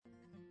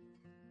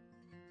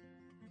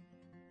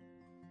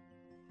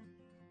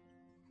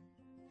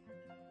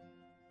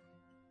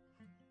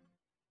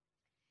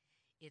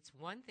It's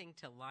one thing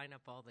to line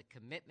up all the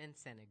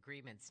commitments and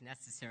agreements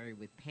necessary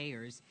with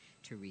payers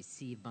to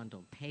receive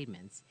bundled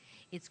payments.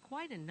 It's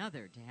quite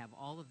another to have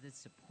all of this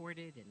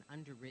supported and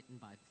underwritten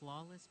by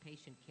flawless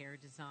patient care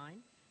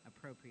design,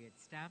 appropriate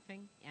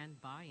staffing,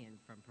 and buy-in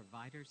from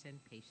providers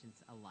and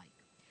patients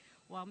alike.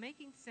 While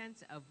making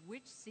sense of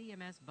which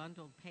CMS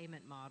bundled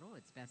payment model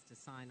it's best to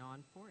sign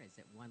on for is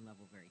at one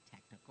level very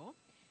technical,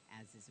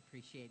 as is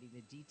appreciating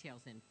the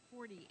details in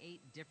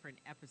 48 different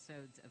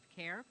episodes of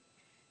care.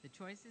 The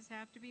choices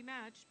have to be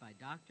matched by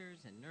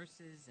doctors and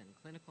nurses and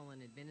clinical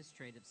and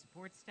administrative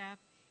support staff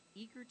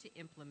eager to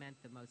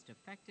implement the most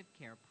effective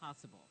care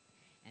possible.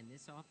 And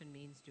this often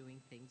means doing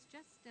things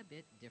just a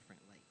bit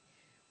differently.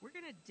 We're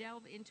going to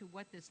delve into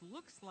what this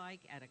looks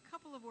like at a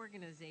couple of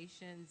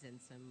organizations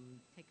and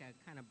take a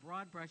kind of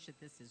broad brush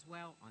at this as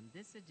well on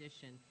this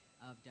edition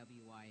of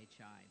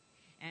WIHI.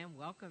 And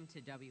welcome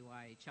to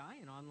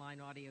WIHI, an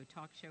online audio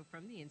talk show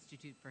from the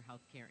Institute for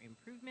Healthcare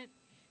Improvement,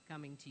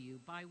 coming to you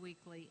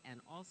bi-weekly and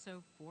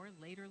also for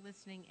later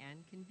listening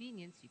and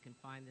convenience. You can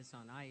find this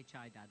on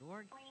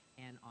IHI.org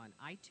and on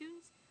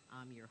iTunes.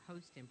 I'm your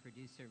host and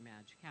producer,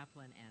 Madge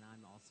Kaplan, and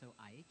I'm also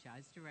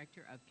IHI's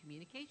Director of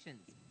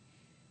Communications.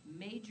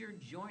 Major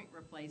joint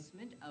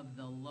replacement of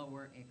the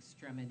lower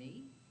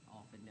extremity,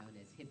 often known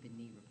as hip and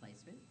knee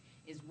replacement,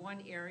 is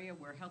one area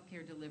where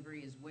healthcare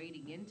delivery is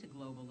wading into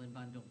global and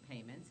bundled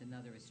payments.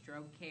 Another is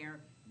stroke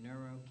care,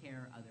 neuro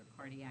care, other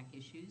cardiac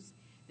issues.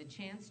 The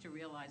chance to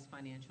realize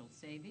financial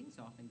savings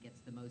often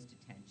gets the most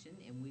attention,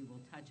 and we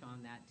will touch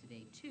on that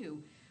today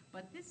too.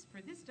 But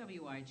for this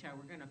WIHI,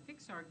 we're going to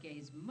fix our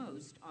gaze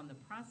most on the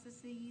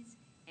processes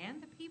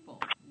and the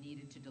people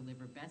needed to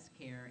deliver best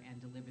care and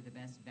deliver the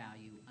best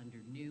value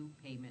under new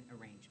payment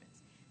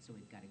arrangements. So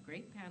we've got a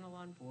great panel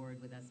on board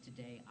with us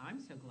today. I'm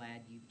so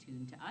glad you've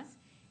tuned to us,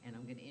 and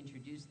I'm going to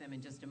introduce them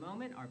in just a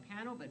moment, our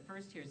panel. But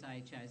first, here's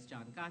IHI's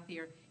John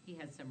Gauthier. He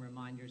has some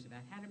reminders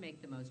about how to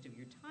make the most of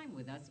your time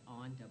with us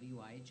on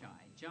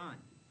WIHI. John.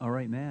 All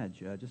right,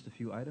 Madge, just a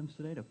few items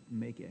today to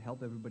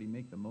help everybody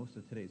make the most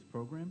of today's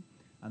program.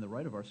 On the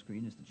right of our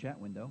screen is the chat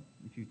window.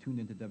 If you tuned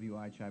into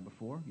WIHI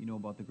before, you know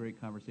about the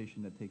great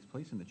conversation that takes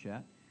place in the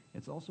chat.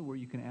 It's also where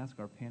you can ask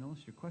our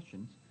panelists your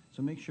questions,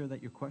 so make sure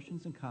that your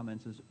questions and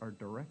comments are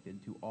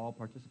directed to all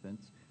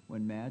participants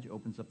when Madge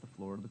opens up the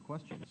floor to the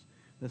questions.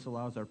 This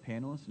allows our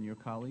panelists and your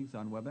colleagues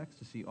on WebEx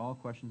to see all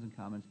questions and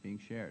comments being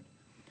shared.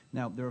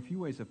 Now, there are a few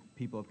ways that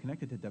people have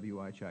connected to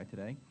WIHI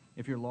today.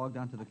 If you're logged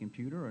onto the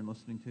computer and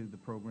listening to the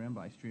program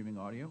by streaming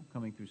audio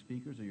coming through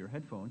speakers or your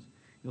headphones,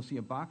 you'll see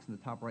a box in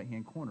the top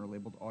right-hand corner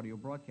labeled Audio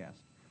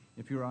Broadcast.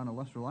 If you're on a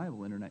less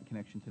reliable internet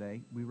connection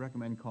today, we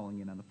recommend calling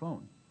in on the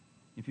phone.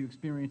 If you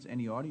experience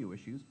any audio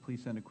issues,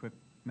 please send a quick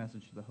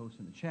message to the host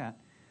in the chat.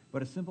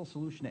 But a simple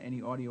solution to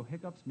any audio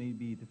hiccups may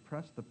be to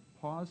press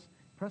pause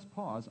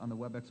on the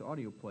WebEx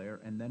audio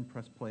player and then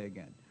press play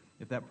again.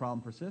 If that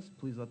problem persists,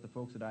 please let the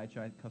folks at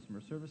IHI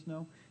Customer Service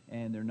know,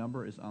 and their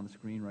number is on the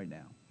screen right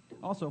now.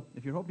 Also,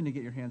 if you're hoping to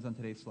get your hands on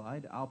today's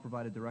slide, I'll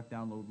provide a direct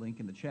download link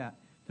in the chat.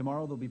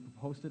 Tomorrow they'll be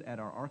posted at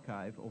our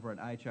archive over at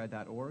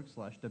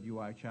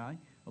IHI.org/WIHI,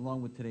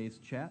 along with today's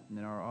chat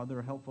and our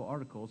other helpful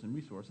articles and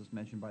resources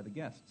mentioned by the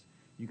guests.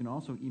 You can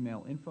also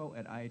email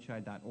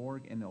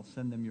info@IHI.org, and they'll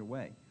send them your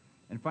way.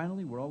 And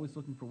finally, we're always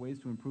looking for ways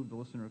to improve the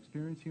listener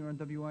experience here on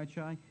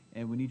WIHI,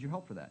 and we need your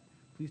help for that.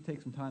 Please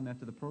take some time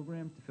after the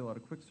program to fill out a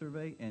quick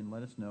survey and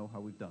let us know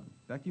how we've done.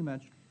 Back to you,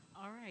 Madge.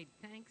 All right,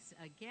 thanks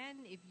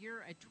again. If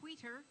you're a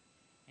tweeter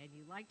and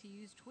you like to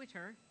use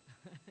Twitter,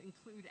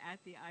 include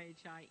at the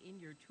IHI in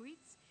your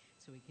tweets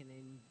so we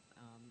can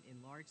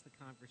enlarge the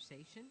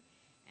conversation.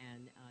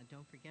 And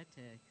don't forget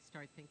to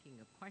start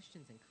thinking of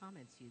questions and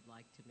comments you'd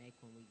like to make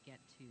when we get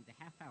to the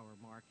half-hour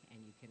mark,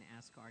 and you can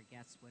ask our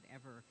guests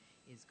whatever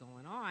is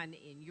going on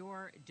in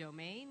your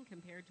domain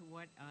compared to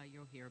what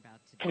you'll hear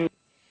about today.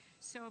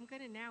 So I'm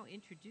going to now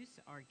introduce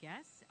our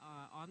guests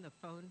on the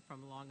phone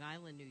from Long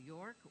Island, New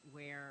York,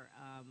 where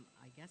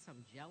I guess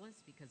I'm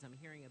jealous because I'm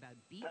hearing about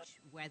beach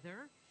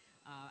weather.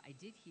 I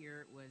did hear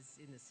it was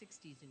in the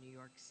 60s in New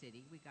York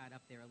City. We got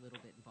up there a little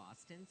bit in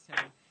Boston. So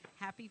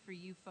happy for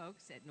you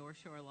folks at North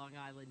Shore Long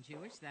Island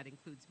Jewish. That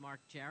includes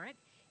Mark Jarrett.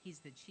 He's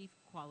the Chief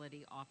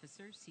Quality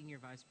Officer, Senior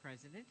Vice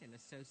President, and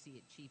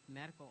Associate Chief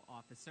Medical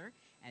Officer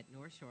at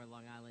North Shore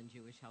Long Island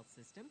Jewish Health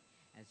System.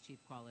 As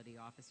Chief Quality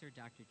Officer,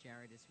 Dr.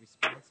 Jarrett is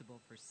responsible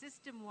for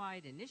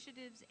system-wide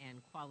initiatives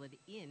and quality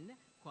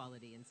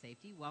and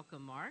safety.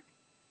 Welcome, Mark.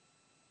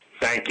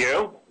 Thank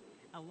you.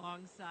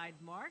 Alongside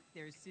Mark,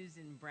 there's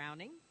Susan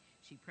Browning.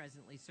 She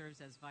presently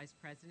serves as Vice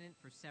President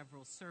for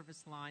several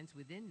service lines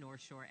within North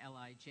Shore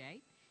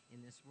LIJ.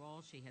 In this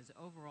role, she has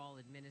overall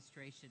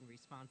administration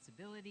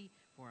responsibility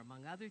for,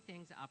 among other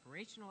things,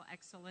 operational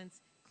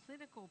excellence,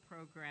 clinical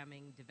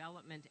programming,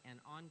 development, and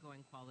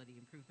ongoing quality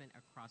improvement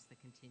across the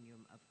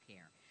continuum of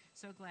care.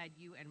 So glad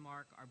you and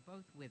Mark are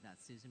both with us,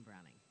 Susan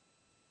Browning.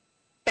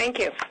 Thank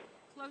you.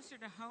 Closer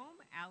to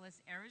home,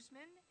 Alice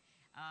Erisman.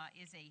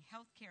 is a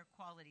healthcare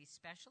quality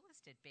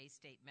specialist at Bay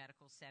State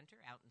Medical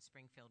Center out in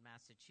Springfield,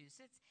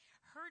 Massachusetts.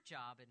 Her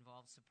job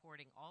involves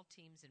supporting all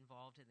teams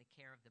involved in the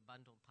care of the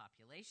bundled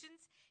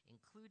populations,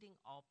 including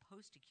all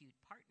post-acute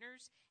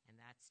partners, and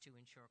that's to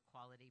ensure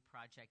quality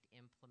project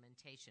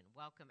implementation.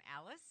 Welcome,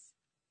 Alice.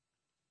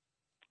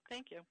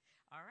 Thank you.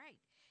 All right.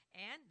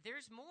 And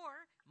there's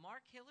more.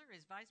 Mark Hiller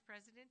is Vice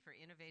President for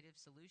Innovative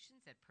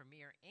Solutions at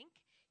Premier Inc.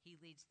 He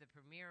leads the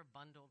Premier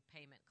Bundled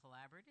Payment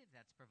Collaborative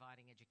that's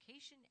providing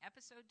education,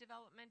 episode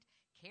development,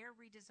 care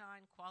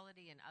redesign,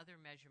 quality and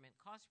other measurement,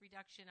 cost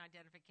reduction,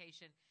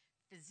 identification,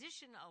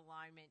 physician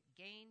alignment,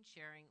 gain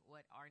sharing.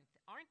 What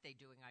aren't they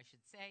doing, I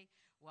should say.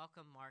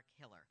 Welcome, Mark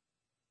Hiller.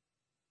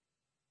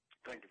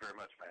 Thank you very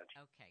much, Madge.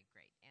 Okay,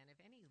 great. And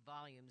if any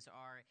volumes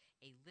are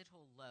a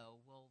little low,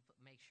 we'll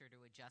make sure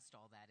to adjust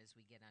all that as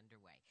we get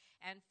underway.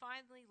 And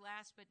finally,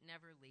 last but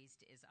never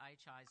least, is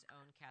IHI's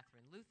own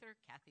Catherine Luther.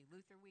 Kathy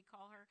Luther, we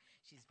call her.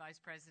 She's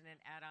Vice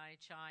President at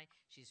IHI.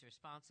 She's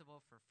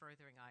responsible for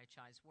furthering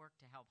IHI's work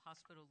to help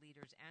hospital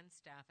leaders and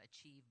staff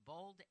achieve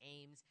bold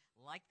aims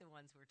like the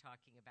ones we're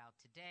talking about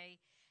today.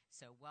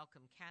 So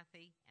welcome,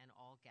 Kathy, and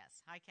all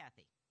guests. Hi,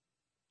 Kathy.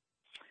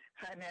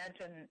 Hi, Madge,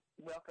 and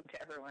welcome to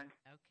everyone.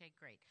 Okay,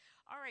 great.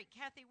 All right,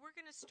 Kathy, we're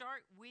going to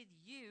start with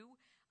you.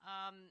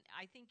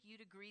 I think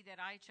you'd agree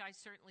that IHI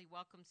certainly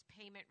welcomes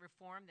payment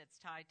reform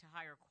that's tied to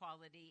higher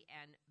quality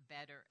and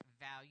better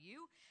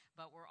value,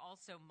 but we're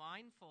also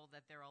mindful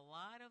that there are a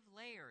lot of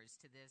layers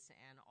to this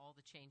and all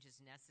the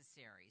changes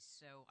necessary.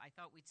 So I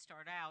thought we'd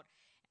start out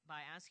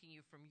by asking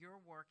you, from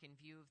your work in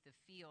view of the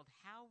field,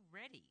 how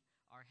ready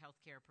are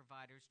healthcare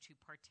providers to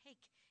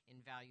partake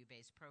in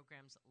value-based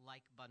programs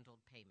like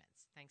bundled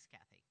payments? Thanks,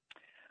 Kathy.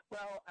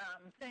 Well,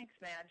 thanks,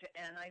 Madge,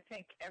 and I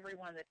think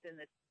everyone that's in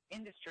this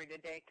industry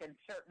today can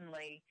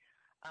certainly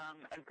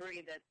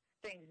agree that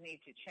things need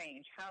to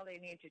change. How they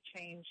need to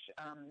change,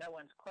 no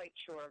one's quite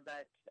sure,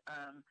 but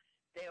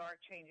they are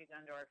changing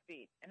under our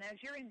feet. And as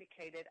you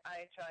indicated,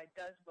 IHI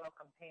does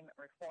welcome payment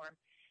reform,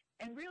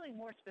 and really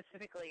more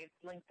specifically, it's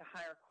linked to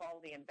higher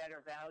quality and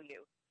better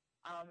value.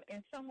 In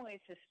some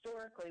ways,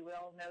 historically, we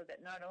all know that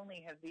not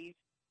only have these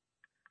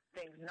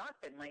things not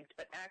been linked,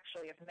 but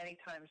actually have many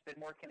times been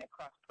working at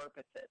cross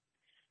purposes.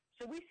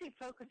 So we see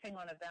focusing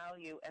on a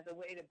value as a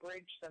way to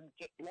bridge some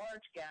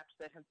large gaps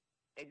that have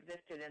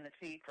existed in the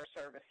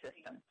fee-for-service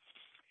system.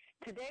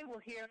 Today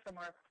we'll hear from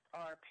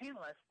our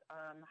panelists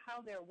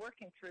how they're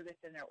working through this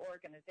in their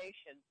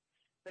organization,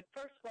 but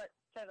first let's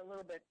set a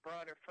little bit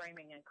broader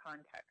framing and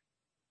context.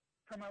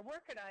 From our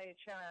work at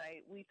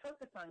IHI, we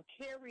focus on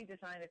care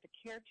redesign at the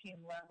care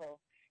team level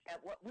at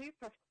what we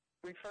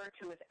refer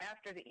to as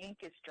after the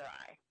ink is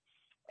dry.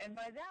 And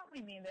by that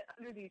we mean that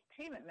under these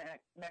payment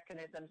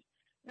mechanisms,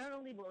 not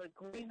only will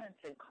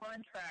agreements and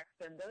contracts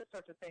and those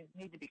sorts of things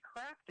need to be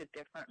crafted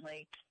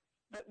differently,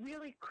 but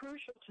really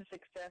crucial to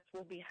success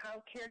will be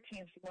how care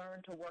teams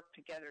learn to work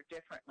together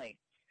differently,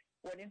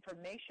 what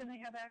information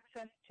they have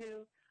access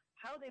to,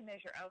 how they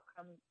measure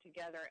outcomes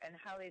together, and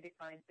how they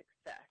define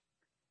success.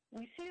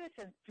 We see this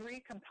in three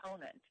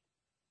components.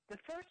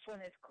 The first one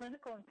is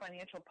clinical and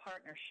financial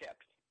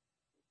partnerships.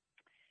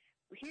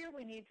 Here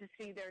we need to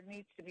see there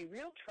needs to be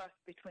real trust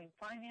between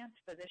finance,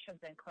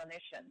 physicians, and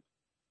clinicians.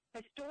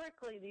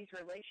 Historically, these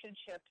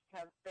relationships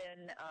have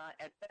been,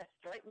 at best,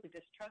 slightly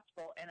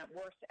distrustful and at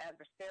worst,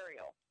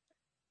 adversarial.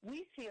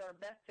 We see our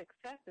best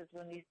successes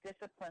when these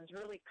disciplines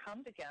really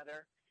come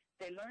together,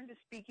 they learn to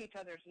speak each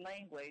other's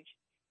language,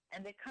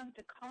 and they come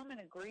to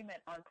common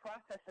agreement on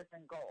processes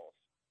and goals.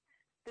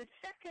 The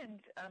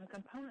second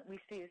component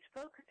we see is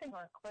focusing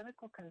on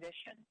clinical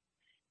conditions.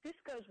 This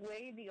goes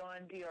way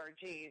beyond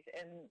DRGs,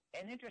 and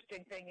an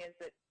interesting thing is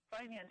that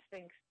finance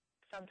thinks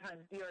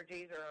sometimes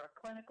DRGs are a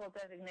clinical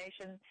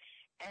designation,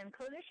 and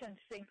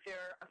clinicians think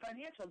they're a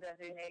financial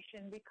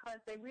designation because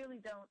they really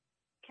don't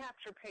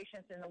capture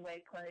patients in the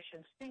way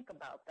clinicians think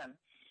about them.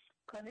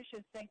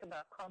 Clinicians think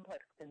about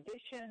complex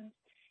conditions,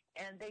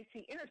 and they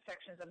see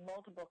intersections of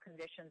multiple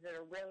conditions that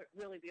are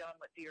really beyond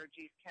what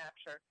DRGs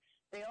capture.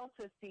 They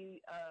also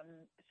see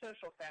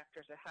social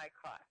factors at high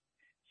cost.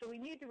 So we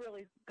need to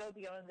really go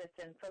beyond this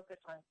and focus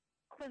on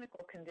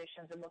clinical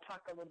conditions, and we'll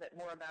talk a little bit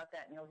more about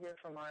that, and you'll hear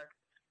from our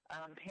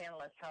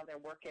panelists how they're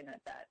working at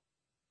that.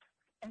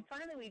 And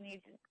finally, we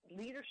need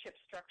leadership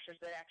structures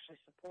that actually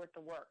support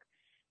the work.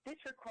 This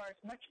requires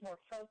much more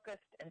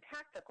focused and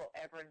tactical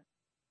efforts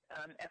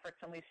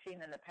than we've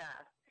seen in the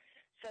past.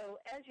 So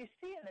as you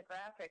see in the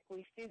graphic,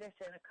 we see this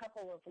in a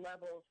couple of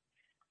levels.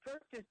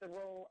 First is the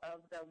role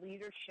of the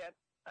leadership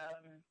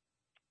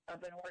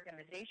of an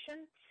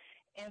organization.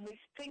 And we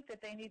think that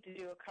they need to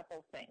do a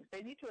couple of things.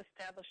 They need to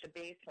establish a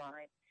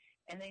baseline,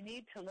 and they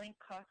need to link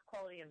cost,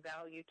 quality, and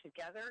value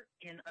together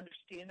in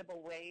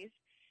understandable ways.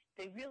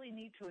 They really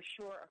need to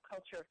assure a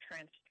culture of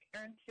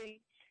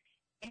transparency,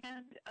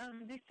 and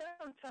they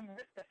set on some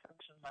risk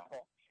assumption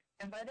level.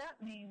 And by that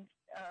means,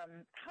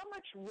 how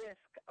much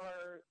risk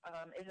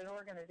is an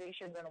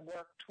organization going to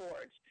work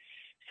towards?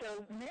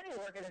 So many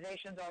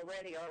organizations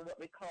already are what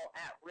we call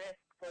at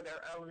risk for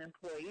their own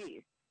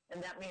employees.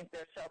 And that means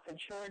they're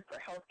self-insured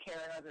for health care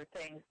and other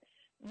things.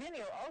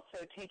 Many are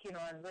also taking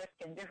on risk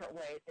in different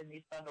ways in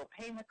these bundle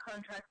payment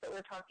contracts that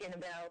we're talking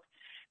about.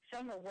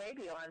 Some are way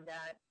beyond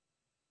that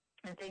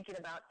and thinking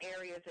about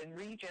areas and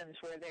regions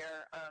where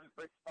they're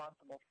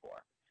responsible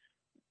for.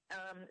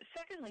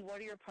 Secondly, what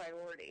are your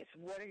priorities?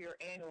 What are your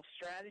annual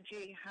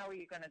strategy? How are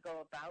you going to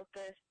go about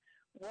this?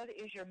 What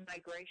is your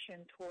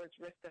migration towards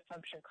risk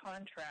assumption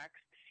contracts?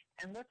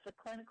 And what's the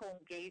clinical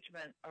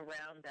engagement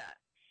around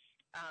that?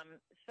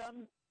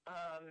 Some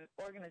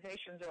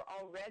organizations are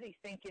already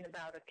thinking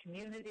about a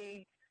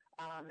community,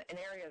 an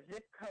area of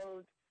zip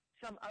codes,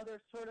 some other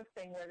sort of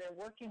thing where they're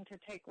working to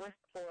take risk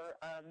for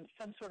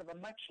some sort of a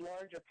much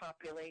larger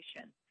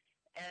population.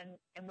 And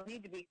we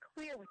need to be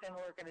clear within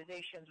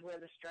organizations where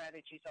the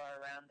strategies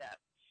are around that.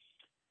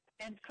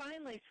 And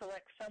finally,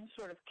 select some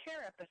sort of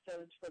care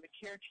episodes for the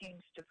care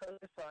teams to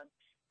focus on.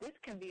 This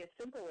can be as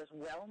simple as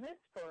wellness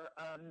for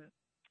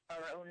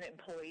our own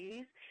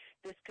employees.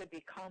 This could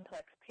be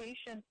complex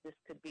patients. This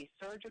could be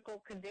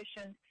surgical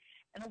conditions,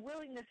 and a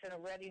willingness and a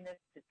readiness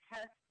to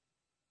test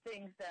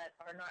things that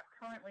are not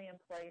currently in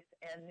place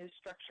and new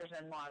structures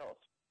and models.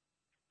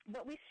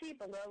 What we see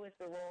below is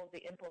the role of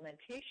the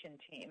implementation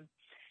team.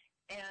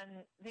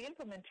 And the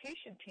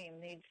implementation team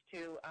needs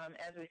to,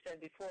 as we said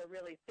before,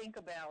 really think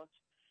about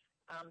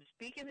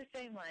speaking the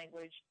same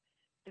language,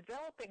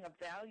 developing a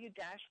value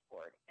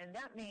dashboard. And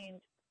that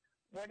means,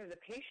 what are the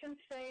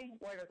patients saying?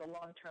 What are the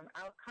long-term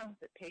outcomes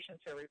that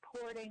patients are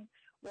reporting?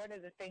 What are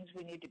the things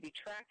we need to be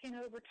tracking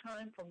over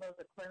time from both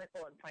a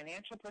clinical and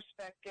financial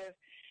perspective?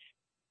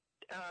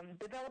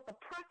 Develop a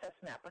process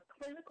map, a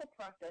clinical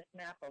process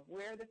map of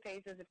where the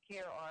phases of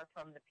care are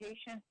from the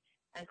patient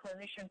and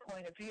clinician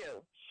point of view.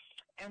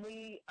 And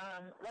we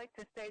like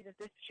to say that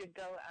this should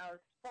go as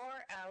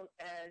far out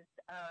as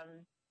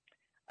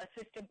a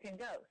system can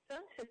go.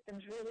 Some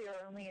systems really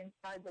are only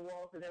inside the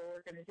walls of their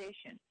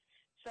organization.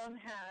 Some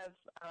have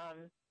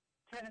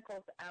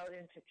tentacles out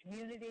into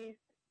communities.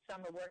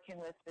 Some are working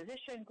with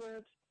physician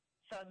groups.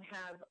 Some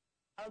have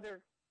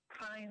other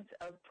kinds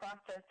of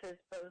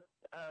processes, both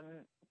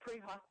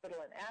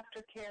pre-hospital and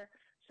aftercare.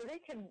 So they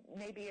can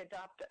maybe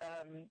adopt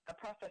a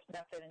process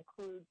method that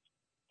includes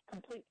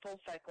complete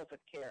full cycles of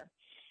care.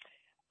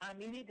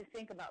 You need to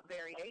think about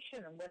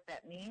variation and what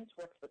that means,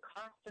 what's the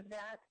cost of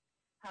that,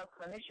 how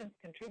clinicians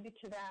contribute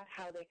to that,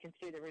 how they can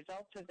see the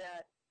results of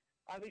that,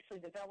 obviously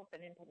develop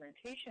an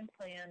implementation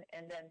plan,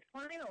 and then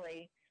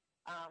finally,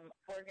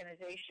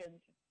 organizations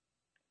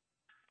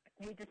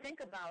need to think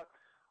about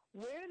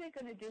where are they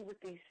going to do with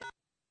these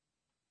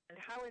and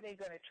how are they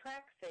going to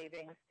track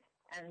savings,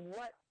 and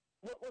what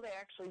will they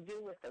actually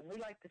do with them? We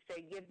like to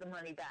say give the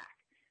money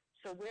back.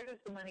 So where does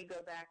the money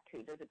go back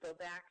to? Does it go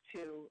back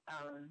to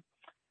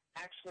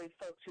actually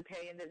folks who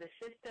pay into the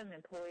system,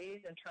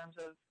 employees, in terms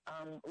of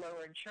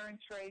lower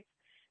insurance rates?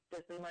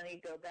 Does the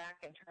money go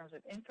back in terms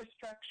of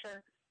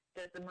infrastructure?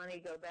 Does the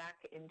money go back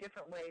in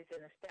different ways in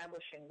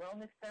establishing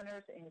wellness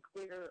centers in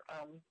clear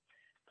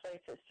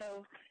places?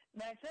 So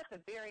that's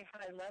a very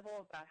high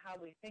level about how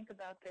we think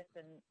about this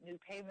in new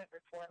payment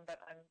reform,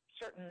 but I'm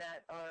certain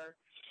that our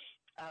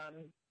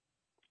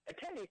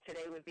attendees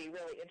today would be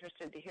really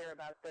interested to hear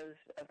about those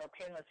of our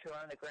panelists who are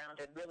on the ground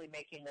and really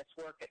making this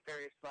work at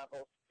various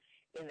levels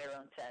in their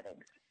own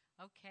settings.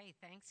 Okay,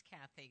 thanks,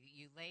 Kathy.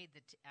 You laid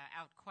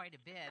out quite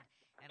a bit,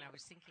 and I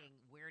was thinking,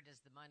 where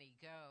does the money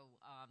go?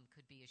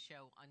 Could be a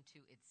show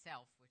unto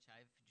itself, which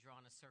I've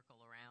drawn a circle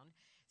around.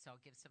 So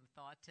I'll give some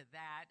thought to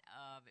that.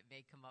 It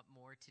may come up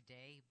more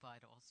today,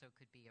 but also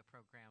could be a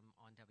program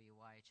on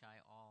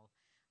WYHI all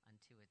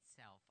unto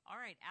itself. All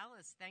right,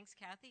 Alice. Thanks,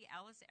 Kathy.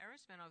 Alice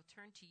Erisman, I'll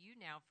turn to you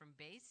now from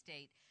Bay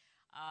State.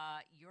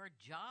 Your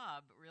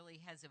job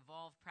really has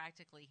evolved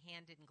practically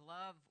hand in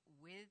glove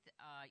with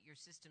your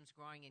system's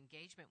growing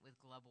engagement with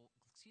global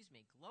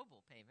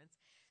payments.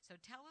 So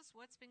tell us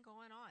what's been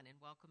going on, and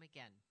welcome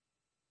again.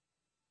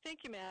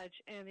 Thank you,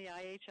 Madge, and the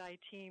IHI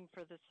team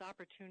for this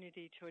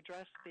opportunity to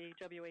address the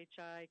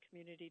WHI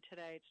community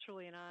today. It's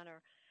truly an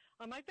honor.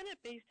 I've been at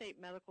Bay State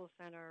Medical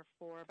Center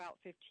for about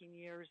 15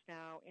 years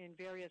now in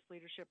various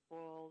leadership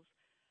roles.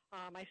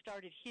 I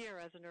started here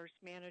as a nurse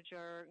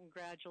manager and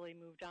gradually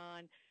moved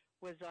on,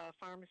 was a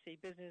pharmacy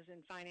business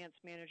and finance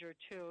manager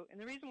too. And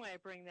the reason why I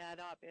bring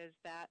that up is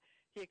that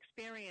the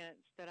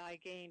experience that I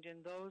gained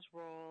in those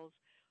roles,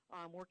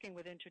 working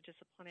with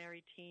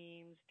interdisciplinary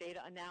teams,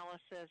 data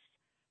analysis,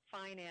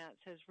 finance,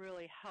 has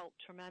really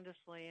helped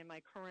tremendously in my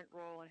current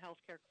role in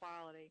healthcare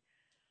quality.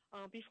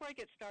 Before I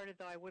get started,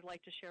 though, I would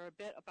like to share a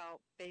bit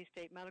about Bay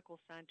State Medical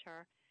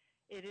Center.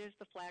 It is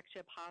the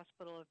flagship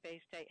hospital of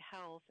Bay State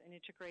Health, an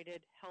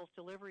integrated health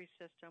delivery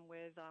system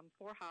with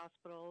 4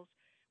 hospitals.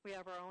 We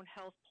have our own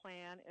health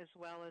plan as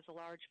well as a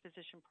large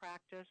physician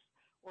practice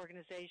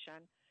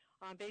organization.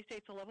 Bay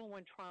State's a level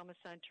 1 trauma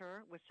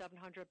center with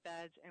 700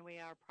 beds, and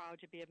we are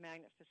proud to be a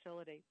magnet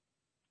facility.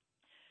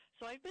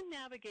 So I've been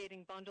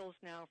navigating bundles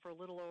now for a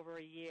little over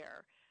a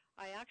year.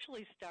 I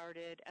actually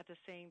started at the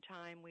same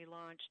time we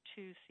launched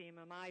 2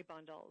 CMMI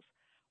bundles.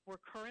 We're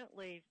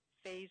currently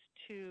Phase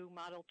 2,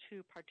 Model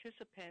 2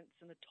 participants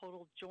in the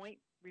total joint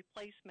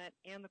replacement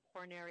and the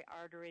coronary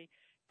artery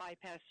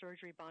bypass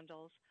surgery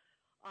bundles.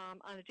 On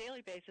a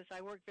daily basis,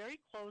 I work very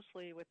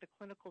closely with the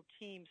clinical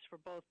teams for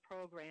both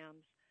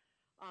programs.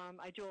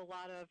 I do a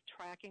lot of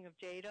tracking of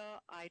data.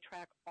 I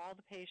track all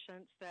the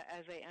patients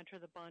as they enter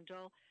the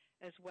bundle,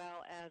 as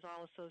well as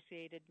all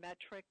associated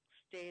metrics,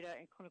 data,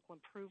 and clinical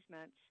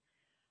improvements.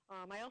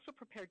 I also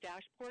prepare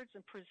dashboards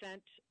and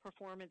present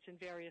performance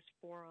in various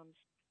forums.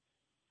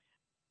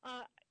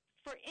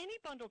 For any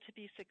bundle to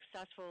be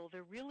successful,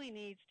 there really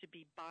needs to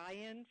be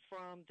buy-in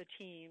from the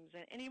teams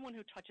and anyone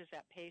who touches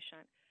that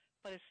patient,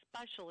 but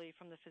especially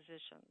from the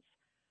physicians.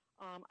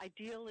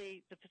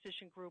 Ideally, the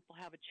physician group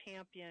will have a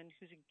champion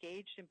who's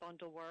engaged in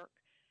bundle work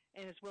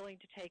and is willing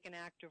to take an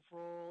active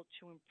role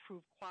to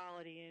improve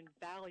quality and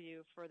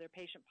value for their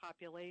patient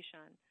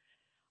population.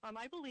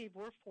 I believe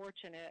we're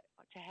fortunate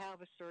to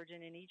have a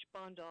surgeon in each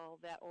bundle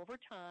that over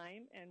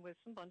time and with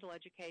some bundle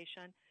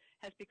education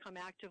has become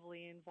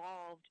actively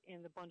involved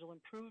in the bundle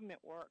improvement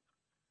work.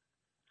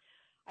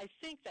 I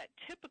think that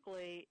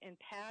typically in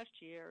past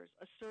years,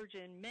 a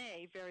surgeon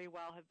may very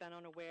well have been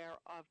unaware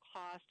of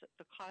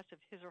the cost of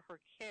his or her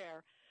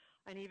care,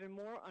 and even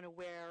more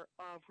unaware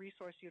of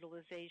resource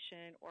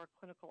utilization or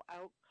clinical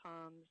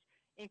outcomes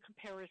in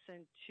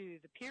comparison to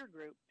the peer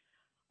group.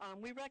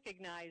 We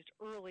recognized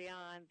early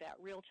on that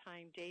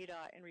real-time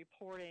data and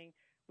reporting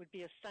would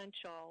be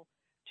essential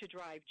to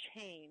drive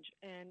change.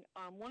 And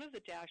one of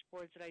the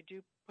dashboards that I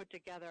do put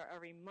together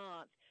every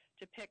month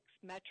depicts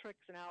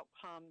metrics and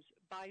outcomes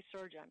by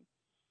surgeon.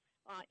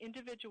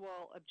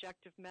 Individual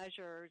objective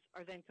measures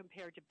are then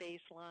compared to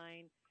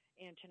baseline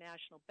and to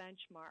national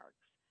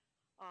benchmarks.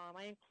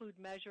 I include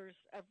measures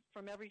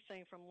from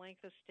everything from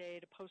length of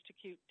stay to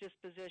post-acute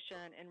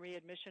disposition and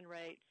readmission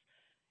rates.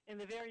 In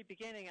the very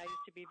beginning, I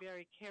used to be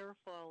very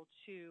careful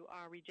to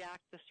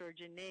redact the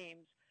surgeon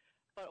names,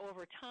 but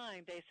over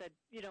time they said,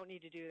 you don't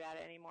need to do that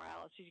anymore,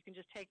 Alice. You can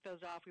just take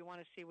those off. We want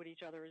to see what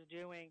each other is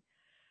doing.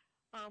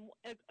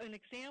 An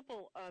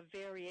example of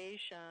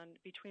variation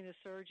between the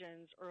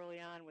surgeons early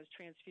on was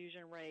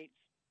transfusion rates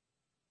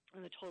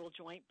in the total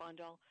joint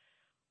bundle.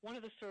 One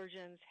of the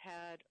surgeons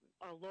had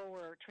a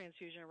lower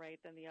transfusion rate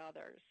than the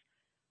others.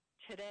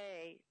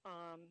 Today,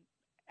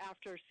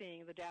 after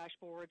seeing the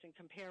dashboards and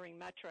comparing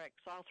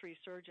metrics, all three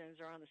surgeons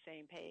are on the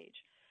same page.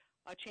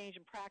 A change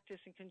in practice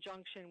in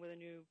conjunction with a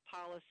new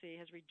policy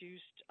has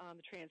reduced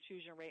the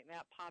transfusion rate in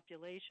that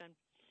population.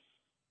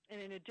 And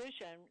in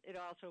addition, it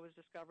also was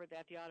discovered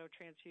that the auto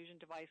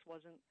transfusion device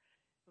was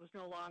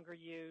no longer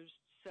used,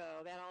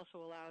 so that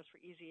also allows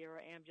for easier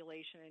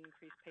ambulation and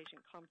increased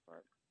patient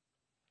comfort.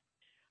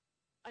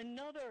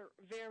 Another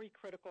very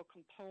critical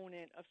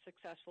component of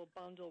successful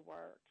bundle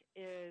work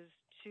is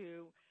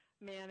to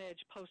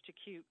manage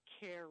post-acute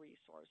care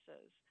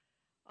resources.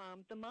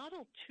 The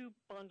Model 2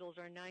 bundles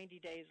are 90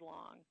 days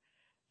long.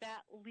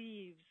 That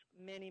leaves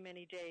many,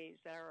 many days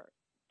that are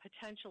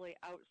potentially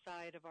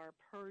outside of our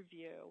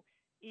purview,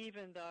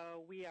 even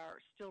though we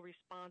are still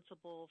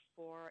responsible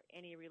for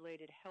any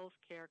related health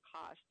care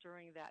costs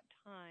during that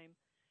time.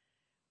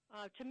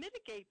 To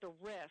mitigate the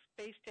risk,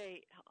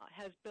 Baystate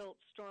has built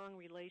strong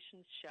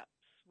relationships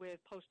with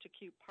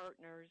post-acute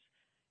partners,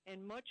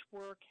 and much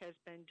work has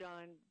been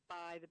done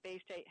by the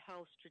Baystate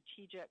Health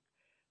Strategic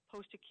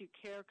Post-Acute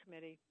Care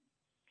Committee.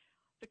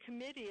 The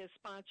committee is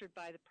sponsored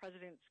by the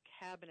President's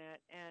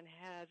Cabinet and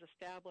has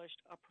established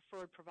a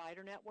preferred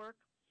provider network.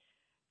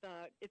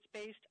 It's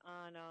based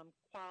on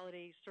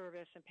quality,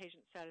 service, and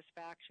patient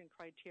satisfaction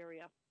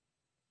criteria.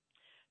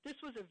 This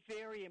was a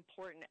very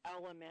important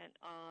element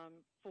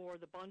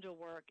for the bundle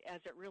work,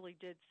 as it really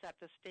did set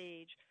the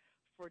stage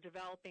for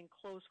developing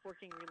close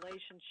working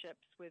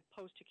relationships with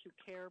post-acute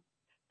care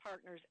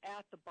partners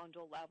at the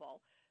bundle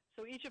level.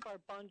 So each of our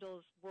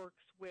bundles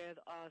works with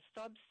a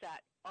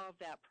subset of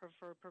that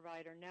preferred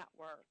provider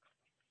network.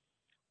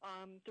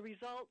 The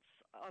results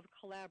of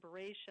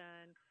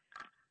collaboration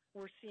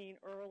were seen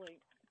early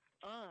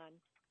on,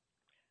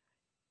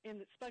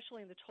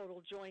 especially in the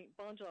total joint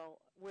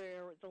bundle,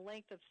 where the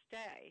length of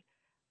stay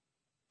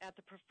at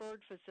the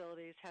preferred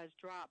facilities has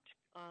dropped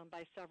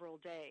by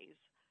several days.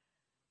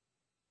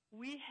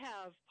 We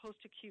have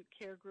post-acute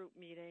care group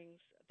meetings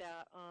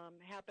that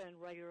happen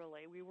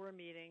regularly. We were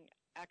meeting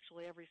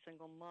actually every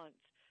single month.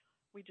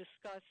 We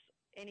discuss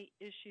any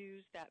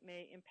issues that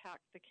may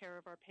impact the care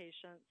of our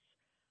patients.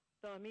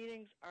 The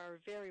meetings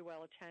are very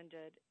well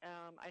attended.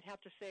 I'd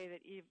have to say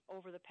that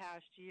over the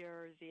past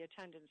year, the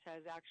attendance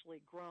has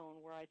actually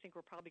grown, where I think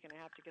we're probably going to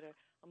have to get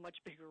a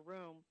much bigger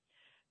room.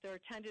 They're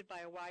attended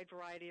by a wide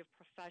variety of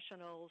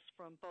professionals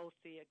from both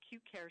the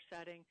acute care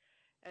setting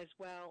as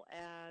well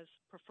as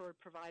preferred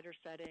provider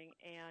setting,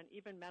 and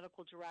even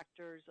medical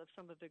directors of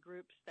some of the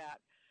groups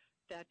that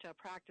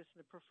practice in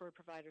the preferred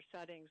provider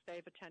settings.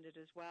 They've attended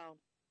as well.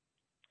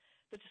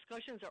 The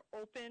discussions are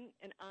open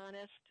and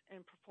honest,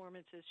 and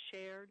performance is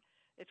shared.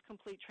 It's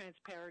complete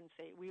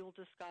transparency. We will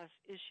discuss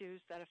issues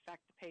that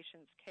affect the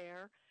patient's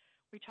care.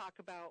 We talk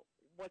about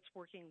what's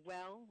working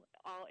well,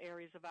 all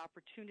areas of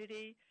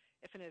opportunity.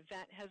 If an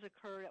event has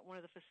occurred at one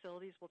of the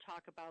facilities, we'll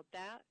talk about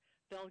that.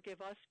 They'll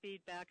give us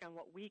feedback on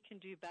what we can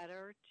do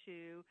better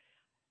to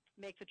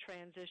make the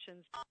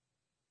transitions.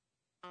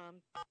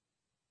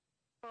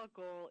 Our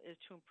goal is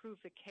to improve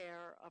the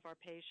care of our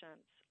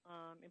patients,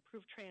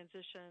 improve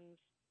transitions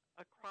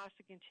across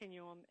the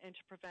continuum, and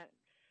to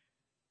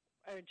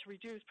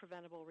reduce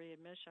preventable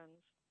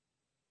readmissions.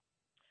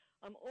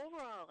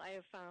 Overall, I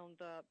have found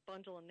the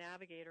bundle and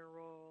navigator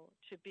role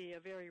to be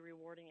a very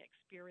rewarding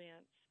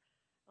experience.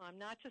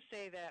 Not to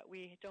say that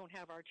we don't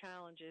have our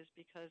challenges,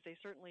 because they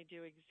certainly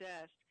do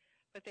exist,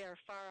 but they are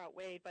far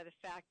outweighed by the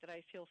fact that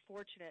I feel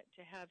fortunate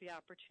to have the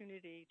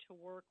opportunity to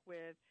work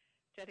with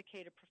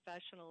dedicated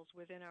professionals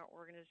within our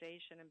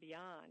organization and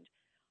beyond.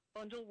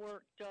 Bundle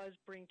work does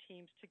bring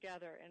teams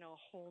together in a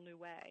whole new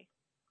way.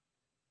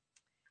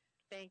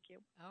 Thank you.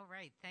 All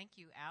right. Thank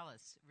you,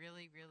 Alice.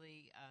 Really,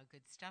 really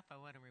good stuff.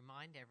 I want to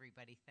remind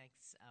everybody,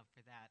 thanks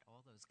for that,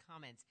 all those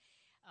comments.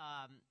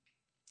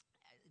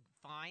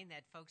 Fine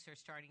that folks are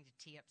starting to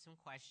tee up some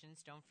questions.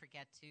 Don't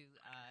forget to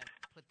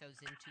put those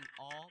into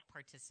all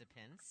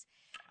participants.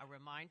 A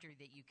reminder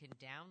that you can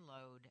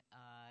download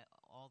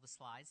all the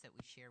slides that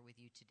we share with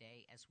you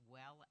today, as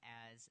well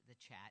as the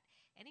chat.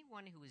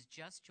 Anyone who is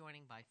just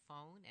joining by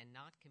phone and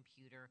not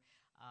computer,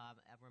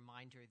 a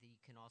reminder that you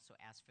can also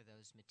ask for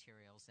those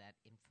materials at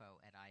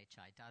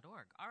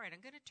info@ihi.org. All right, I'm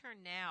going to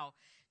turn now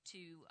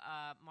to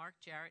Mark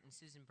Jarrett and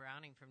Susan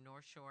Browning from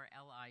North Shore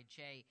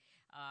LIJ.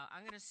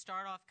 I'm going to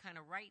start off kind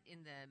of right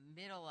in the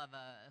middle of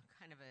a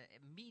kind of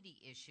a meaty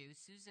issue.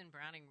 Susan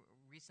Browning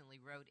recently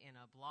wrote in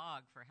a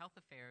blog for Health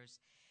Affairs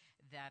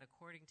that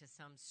according to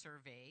some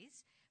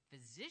surveys,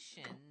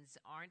 physicians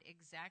aren't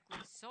exactly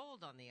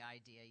sold on the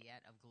idea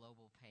yet of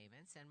global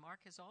payments. And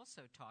Mark has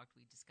also talked,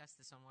 we discussed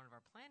this on one of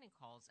our planning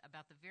calls,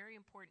 about the very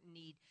important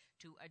need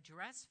to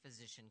address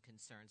physician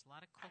concerns, a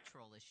lot of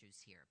cultural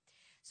issues here.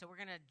 So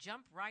we're going to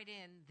jump right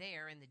in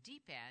there in the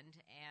deep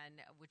end, and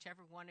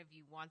whichever one of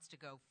you wants to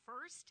go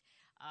first,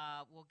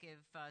 we'll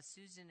give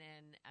Susan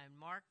and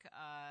Mark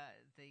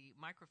the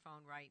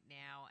microphone right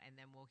now, and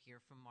then we'll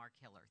hear from Mark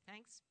Hiller.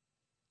 Thanks.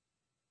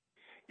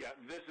 Yeah,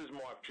 this is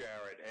Mark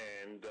Jarrett,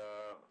 and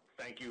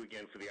thank you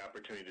again for the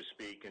opportunity to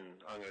speak. And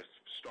I'm going to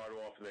start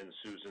off, and then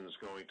Susan's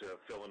going to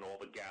fill in all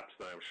the gaps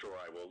that I'm sure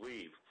I will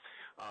leave.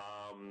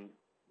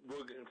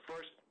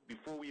 First,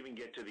 before we even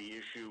get to the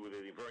issue,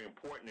 the very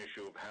important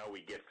issue of how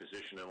we get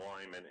physician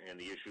alignment and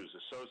the issues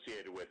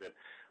associated with it,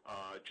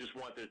 just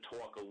wanted to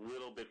talk a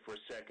little bit for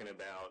a second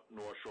about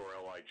North Shore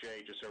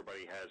LIJ, just so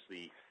everybody has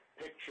the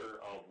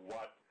picture of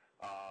what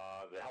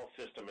the health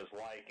system is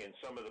like and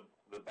some of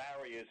the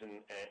barriers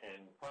and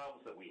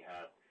problems that we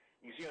have.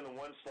 You see on the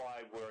one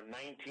slide we're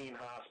 19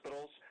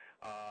 hospitals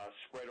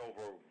spread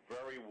over a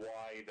very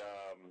wide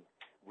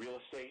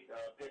real estate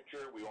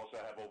picture. We also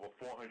have over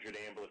 400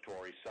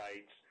 ambulatory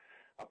sites,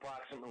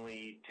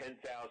 approximately 10,000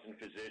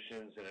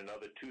 physicians and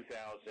another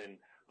 2,000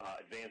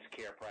 advanced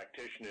care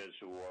practitioners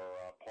who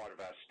are part of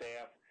our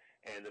staff,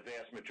 and the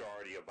vast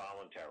majority are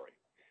voluntary.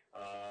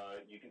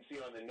 You can see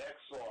on the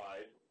next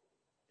slide,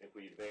 if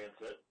we advance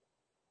it,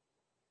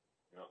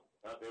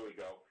 there we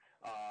go.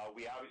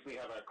 We obviously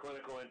have our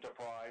clinical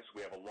enterprise.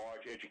 We have a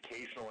large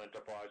educational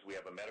enterprise. We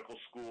have a medical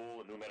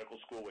school, a new medical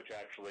school, which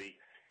actually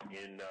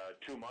in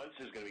 2 months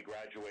is going to be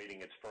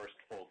graduating its first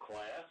full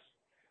class.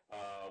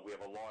 We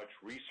have a large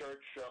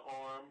research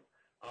arm.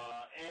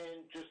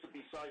 And just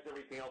besides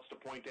everything else to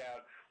point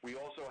out, we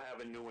also have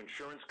a new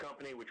insurance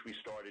company, which we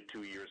started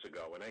 2 years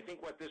ago. And I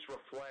think what this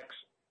reflects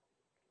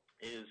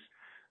is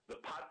the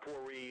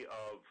potpourri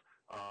of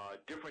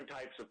different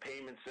types of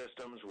payment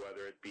systems,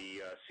 whether it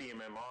be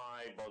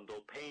CMMI,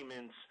 bundled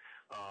payments,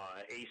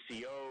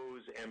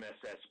 ACOs,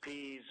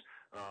 MSSPs,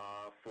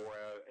 for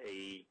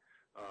a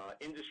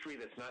industry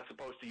that's not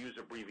supposed to use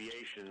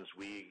abbreviations.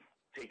 We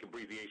take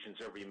abbreviations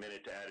every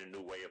minute to add a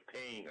new way of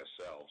paying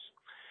ourselves.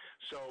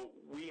 So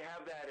we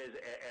have that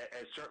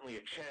as certainly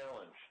a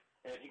challenge.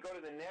 And if you go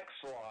to the next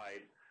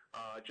slide,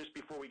 just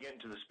before we get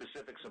into the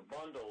specifics of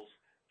bundles,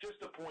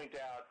 just to point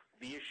out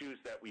the issues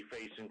that we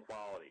face in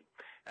quality.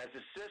 As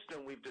a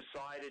system, we've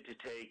decided to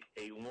take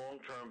a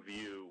long-term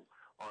view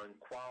on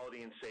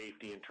quality and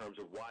safety in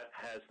terms of what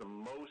has the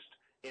most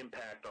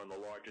impact on the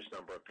largest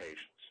number of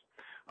patients.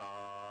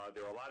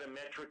 There are a lot of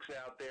metrics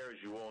out there, as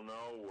you all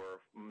know.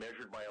 We're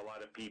measured by a lot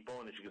of people,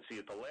 and as you can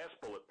see at the last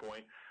bullet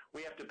point,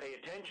 we have to pay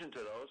attention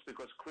to those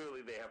because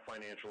clearly they have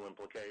financial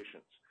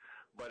implications.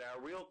 But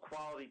our real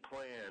quality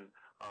plan,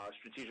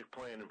 strategic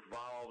plan,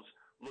 involves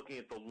looking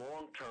at the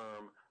long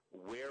term,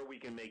 where we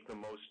can make the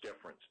most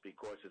difference,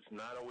 because it's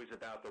not always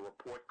about the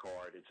report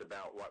card, it's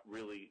about what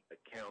really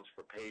accounts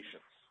for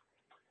patients.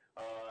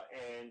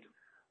 And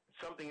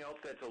something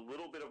else that's a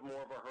little bit of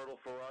more of a hurdle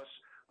for us,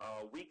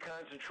 we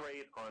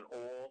concentrate on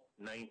all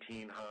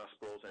 19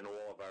 hospitals and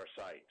all of our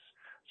sites.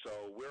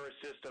 So we're a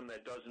system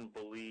that doesn't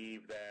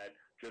believe that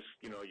just,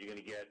 you're going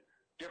to get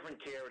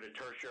different care at a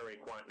tertiary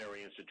and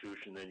quaternary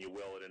institution than you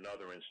will at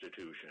another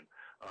institution.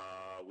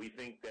 We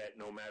think that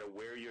no matter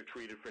where you're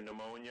treated for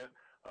pneumonia,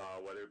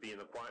 whether it be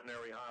in the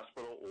quaternary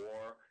hospital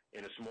or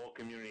in a small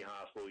community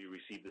hospital, you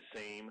receive the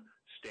same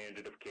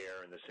standard of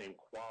care and the same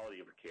quality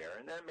of care.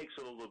 And that makes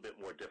it a little bit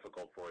more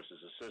difficult for us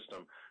as a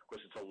system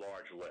because it's a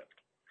large lift.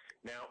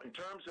 Now, in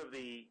terms of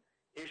the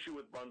issue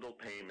with bundle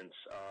payments,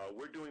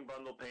 we're doing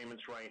bundle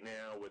payments right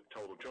now with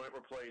total joint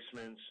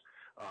replacements,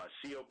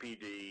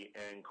 COPD,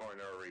 and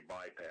coronary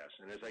bypass.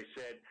 And as I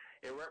said,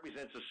 it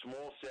represents a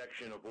small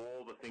section of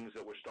all the things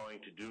that we're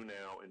starting to do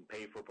now in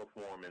pay for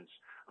performance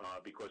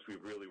because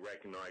we've really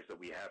recognized that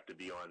we have to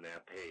be on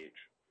that page.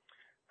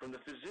 From the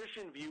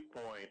physician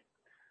viewpoint,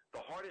 the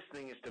hardest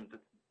thing is to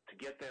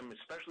get them,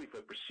 especially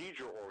for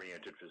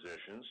procedure-oriented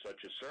physicians,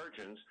 such as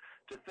surgeons,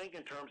 to think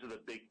in terms of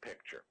the big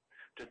picture,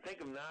 to think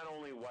of not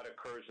only what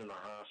occurs in the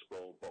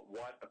hospital, but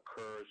what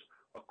occurs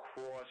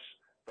across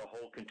the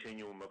whole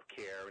continuum of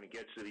care. And it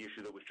gets to the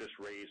issue that was just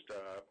raised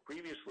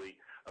previously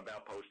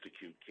about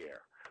post-acute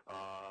care.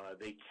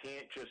 They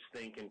can't just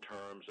think in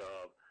terms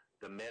of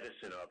the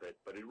medicine of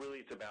it, but it really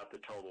is about the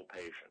total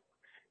patient.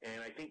 And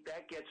I think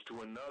that gets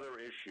to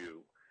another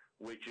issue,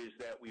 which is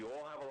that we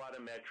all have a lot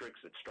of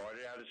metrics that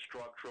started out as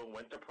structural,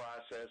 went to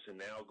process, and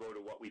now go to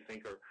what we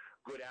think are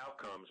good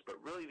outcomes. But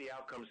really the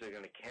outcomes that are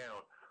going to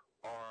count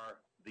are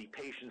the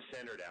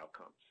patient-centered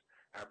outcomes.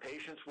 Our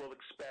patients will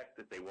expect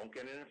that they won't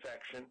get an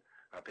infection.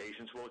 Our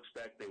patients will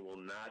expect they will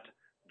not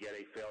get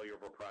a failure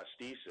of a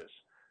prosthesis.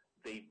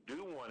 They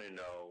do want to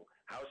know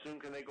how soon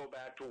can they go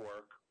back to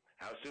work,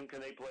 how soon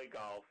can they play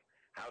golf,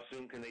 how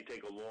soon can they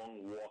take a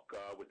long walk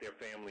with their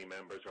family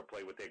members or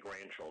play with their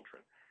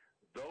grandchildren.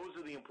 Those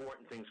are the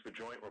important things for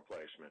joint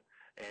replacement.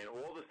 And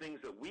all the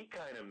things that we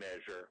kind of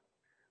measure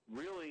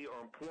really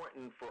are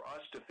important for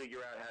us to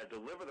figure out how to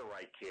deliver the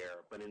right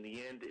care, but in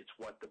the end, it's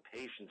what the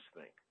patients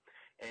think.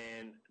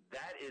 And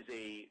that is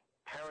a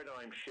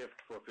paradigm shift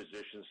for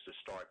physicians to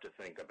start to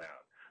think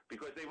about,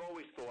 because they've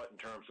always thought in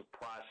terms of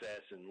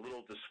process and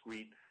little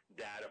discrete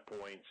data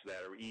points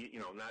that are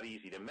not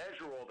easy to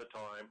measure all the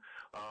time,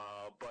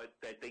 but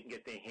that they can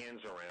get their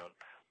hands around.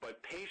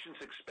 But patients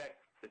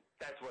expect that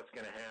that's what's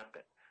going to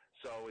happen.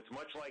 So it's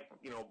much like,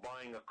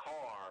 buying a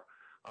car.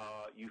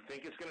 You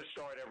think it's going to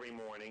start every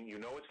morning. You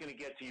know it's going to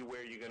get to you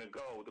where you're going to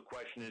go. The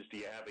question is, do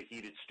you have a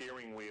heated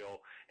steering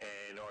wheel,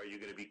 and are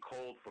you going to be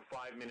cold for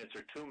 5 minutes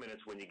or 2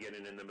 minutes when you get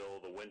in the middle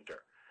of the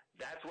winter?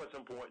 That's what's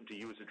important to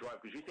you as a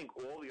driver, because you think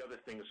all the other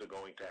things are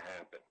going to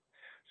happen.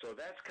 So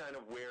that's kind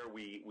of where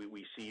we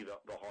see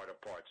the harder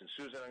parts. And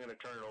Susan, I'm going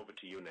to turn it over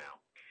to you now.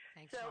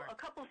 Thanks, So Mark. a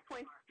couple of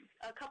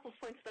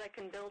points that I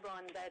can build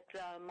on that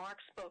Mark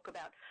spoke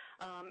about.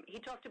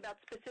 He talked about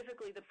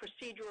specifically the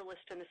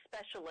proceduralist and the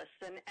specialist,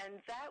 and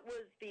that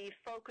was the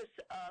focus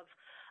of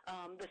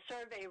the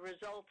survey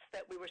results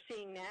that we were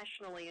seeing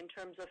nationally in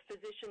terms of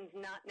physicians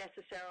not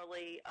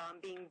necessarily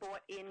being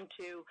bought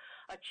into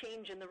a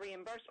change in the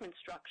reimbursement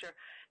structure.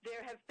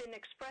 There have been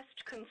expressed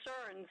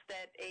concerns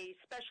that a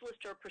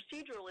specialist or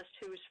proceduralist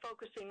who is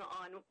focusing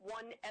on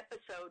one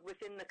episode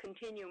within the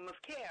continuum of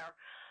care,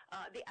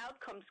 the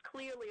outcomes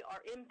clearly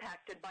are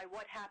impacted by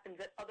what happens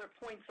at other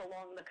points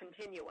along the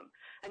continuum.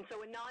 And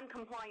so a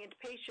non-compliant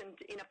patient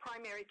in a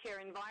primary care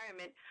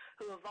environment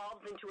who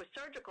evolves into a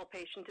surgical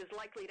patient is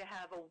likely to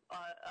have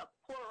a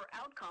poorer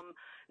outcome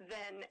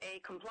than a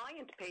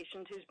compliant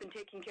patient who's been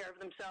taking care of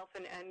themselves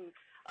and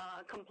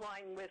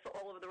complying with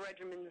all of the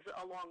regimens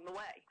along the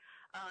way.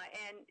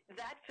 And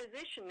that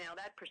physician now,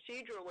 that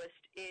proceduralist,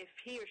 if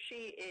he or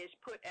she is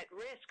put at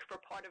risk for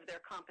part of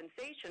their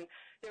compensation,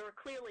 there are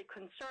clearly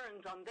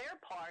concerns on their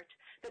part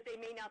that they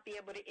may not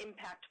be able to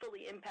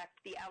fully impact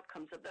the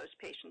outcomes of those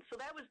patients. So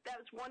that was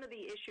one of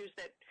the issues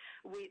that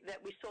we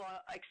saw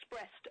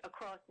expressed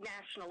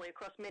nationally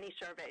across many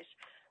surveys.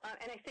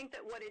 And I think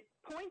that what it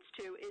points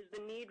to is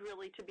the need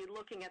really to be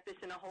looking at this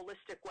in a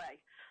holistic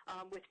way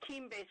with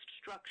team-based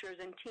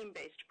structures and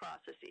team-based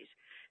processes.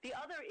 The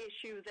other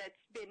issue that's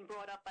been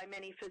brought up by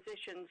many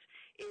physicians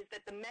is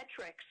that the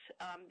metrics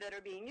that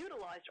are being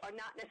utilized are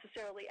not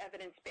necessarily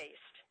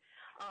evidence-based.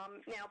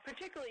 Now,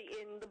 particularly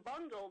in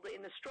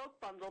the stroke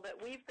bundle that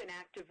we've been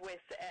active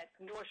with at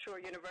North Shore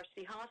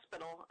University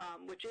Hospital,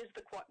 which is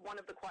one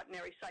of the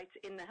quaternary sites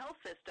in the health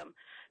system,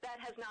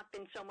 that has not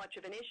been so much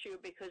of an issue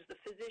because the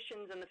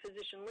physicians and the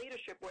physician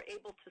leadership were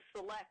able to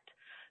select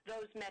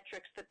those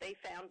metrics that they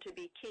found to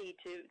be key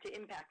to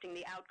impacting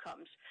the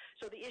outcomes.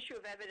 So the issue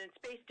of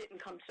evidence-based didn't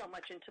come so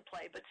much into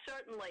play, but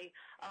certainly,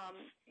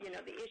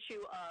 the issue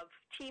of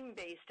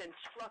team-based and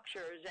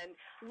structures and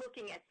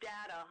looking at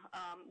data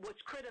was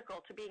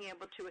critical to being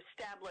able to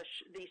establish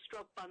the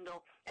stroke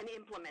bundle and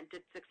implement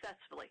it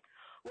successfully.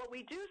 What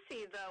we do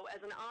see, though,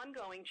 as an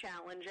ongoing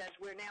challenge, as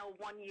we're now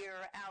 1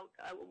 year out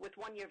with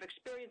 1 year of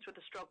experience with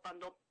the stroke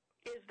bundle,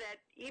 is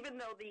that even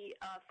though the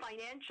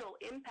financial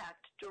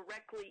impact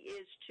directly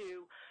is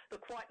to the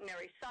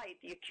quaternary site,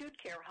 the acute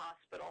care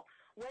hospital,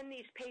 when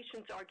these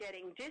patients are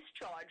getting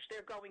discharged,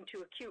 they're going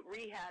to acute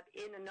rehab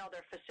in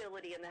another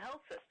facility in the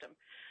health system.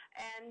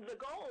 And the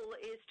goal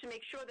is to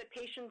make sure that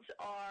patients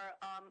are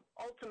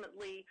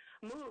ultimately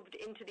moved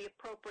into the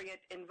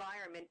appropriate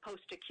environment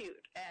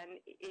post-acute.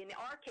 And in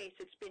our case,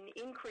 it's been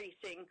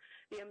increasing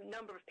the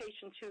number of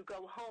patients who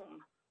go home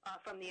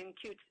from the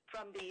acute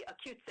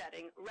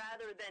setting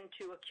rather than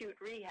to acute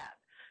rehab.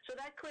 So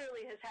that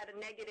clearly has had a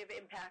negative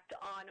impact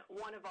on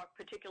one of our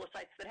particular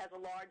sites that has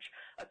a large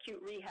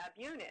acute rehab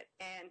unit.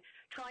 And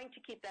trying to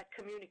keep that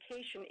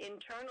communication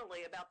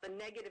internally about the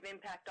negative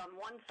impact on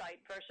one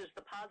site versus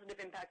the positive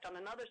impact on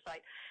another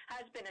site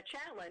has been a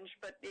challenge,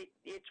 but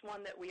it's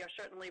one that we are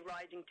certainly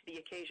rising to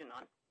the occasion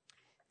on.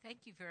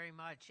 Thank you very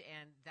much.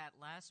 And that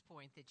last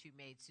point that you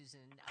made,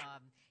 Susan,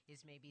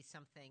 is maybe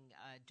something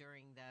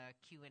during the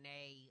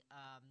Q&A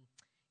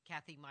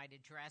Kathy might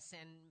address,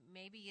 and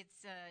maybe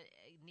it's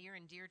near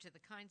and dear to the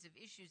kinds of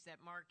issues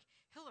that Mark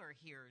Hiller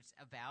hears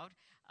about.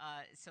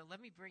 So let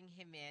me bring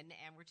him in,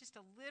 and we're just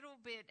a little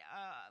bit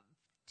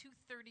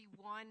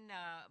 2:31.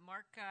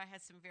 Mark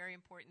has some very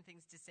important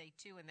things to say,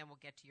 too, and then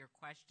we'll get to your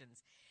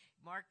questions.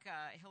 Mark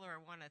Hiller,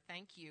 I want to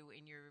thank you,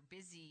 and you're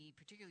busy,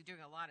 particularly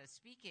doing a lot of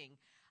speaking,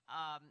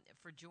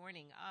 for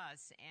joining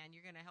us, and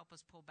you're going to help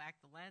us pull back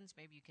the lens.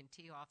 Maybe you can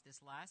tee off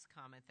this last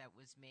comment that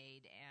was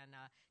made and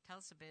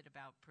tell us a bit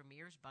about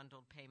Premier's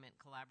Bundled Payment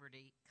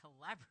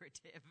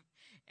Collaborative.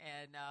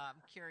 And I'm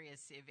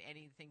curious if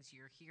any things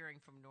you're hearing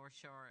from North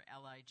Shore,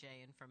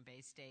 LIJ, and from Bay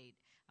State,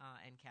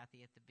 and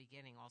Kathy at the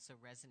beginning also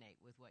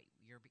resonate with what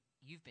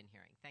you've been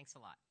hearing. Thanks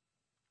a lot.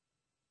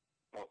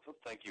 Well,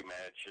 thank you,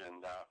 Madge.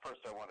 And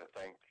first I want to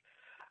thank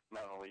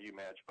not only you,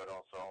 Madge, but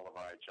also all of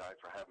IHI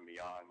for having me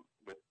on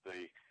with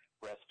the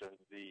rest of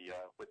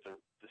with the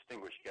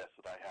distinguished guests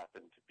that I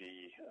happen to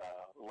be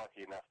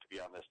lucky enough to be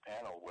on this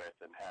panel with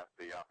and have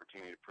the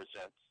opportunity to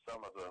present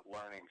some of the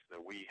learnings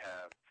that we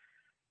have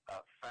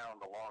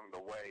found along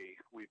the way.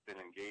 We've been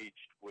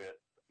engaged with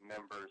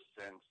members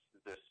since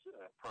this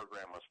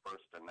program was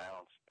first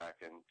announced back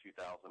in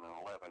 2011,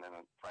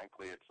 and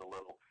frankly, it's a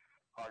little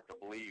hard to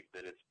believe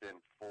that it's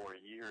been 4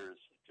 years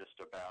just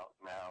about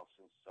now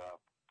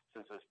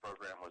since this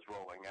program was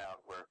rolling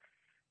out. Where,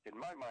 in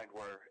my mind,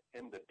 we're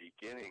in the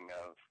beginning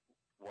of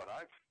what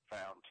I've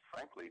found,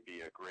 frankly,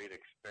 be a great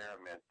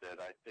experiment that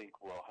I think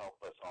will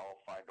help us all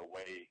find a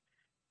way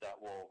that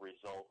will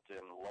result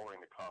in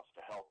lowering the cost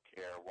of health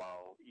care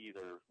while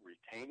either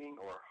retaining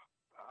or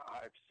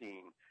I've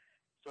seen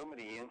so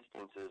many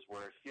instances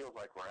where it feels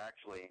like we're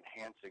actually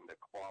enhancing the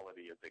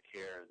quality of the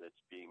care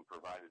that's being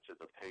provided to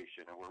the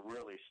patient. And we're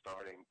really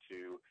starting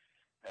to,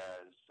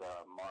 as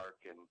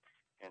Mark and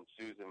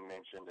Susan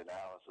mentioned, and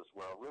Alice as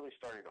well, really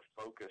starting to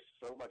focus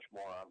so much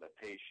more on the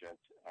patient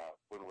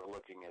when we're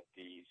looking at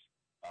these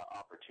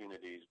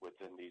opportunities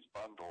within these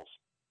bundles.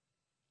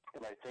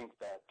 And I think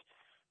that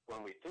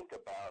when we think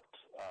about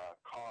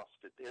cost,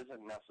 it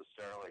isn't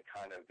necessarily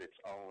kind of its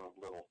own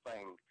little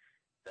thing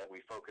that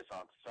we focus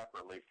on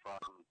separately from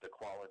the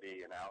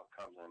quality and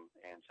outcomes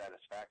and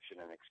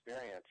satisfaction and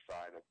experience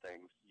side of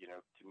things. You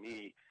know, to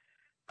me,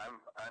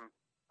 I'm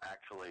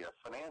actually a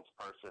finance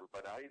person,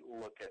 but I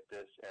look at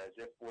this as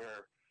if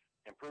we're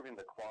improving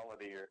the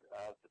quality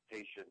of the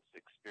patient's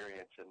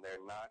experience and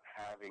they're not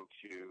having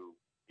to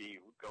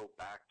go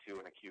back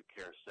to an acute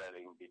care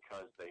setting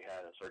because they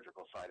had a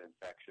surgical site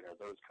infection or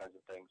those kinds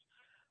of things.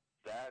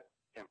 That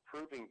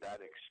improving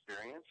that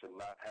experience and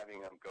not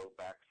having them go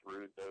back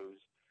through those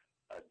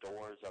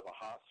doors of a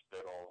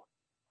hospital,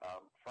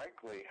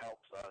 frankly,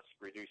 helps us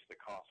reduce the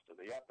cost of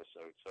the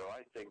episode. So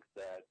I think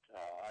that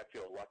I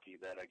feel lucky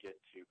that I get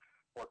to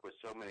work with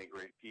so many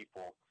great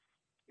people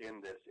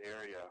in this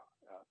area.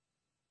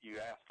 You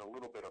asked a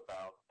little bit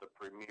about the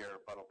Premier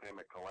Bundle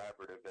Payment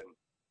Collaborative, and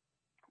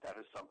that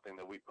is something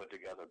that we put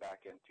together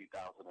back in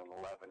 2011,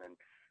 and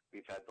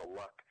we've had the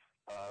luck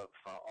of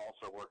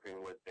also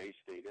working with Bay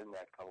State in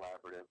that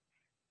collaborative.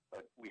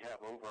 But we have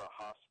over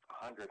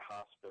 100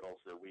 hospitals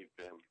that we've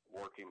been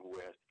working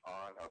with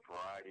on a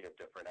variety of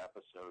different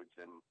episodes,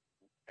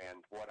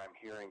 and what I'm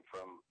hearing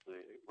from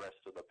the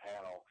rest of the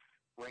panel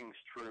rings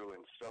true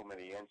in so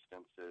many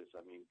instances.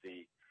 I mean,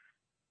 the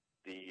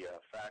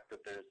fact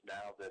that there's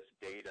now this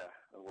data,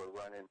 we're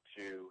running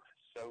into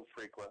so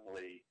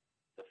frequently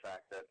the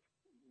fact that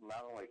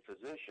not only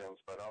physicians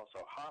but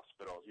also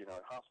hospitals,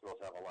 hospitals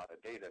have a lot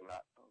of data.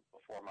 Not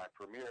before my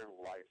Premier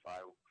life,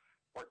 I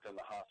worked in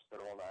the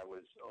hospital and I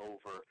was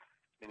over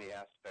many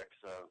aspects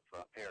of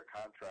payer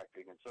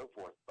contracting and so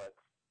forth. But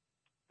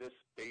this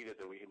data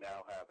that we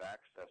now have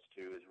access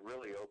to is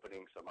really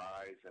opening some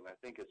eyes, and I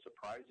think it's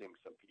surprising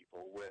some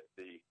people with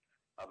the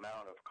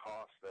amount of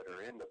costs that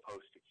are in the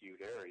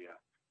post-acute area.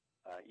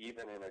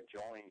 Even in a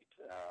joint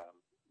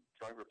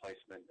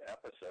replacement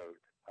episode,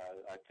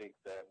 I think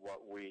that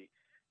what we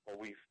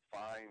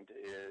find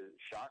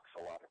shocks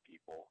a lot of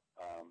people.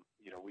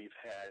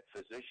 We've had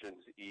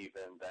physicians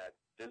even that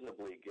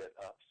visibly get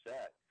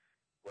upset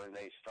when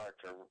they start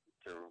to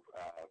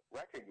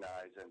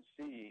recognize and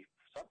see,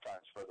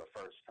 sometimes for the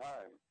first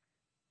time,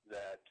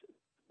 that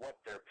what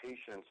their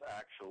patients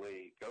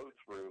actually go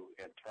through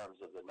in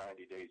terms of the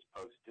 90 days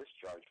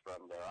post-discharge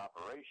from their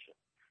operation.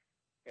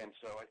 And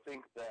so I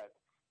think that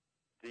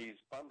these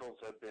bundles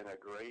have been a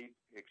great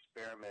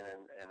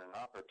experiment and an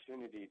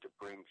opportunity to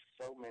bring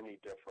so many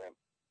different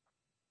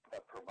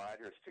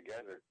providers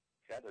together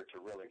to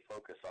really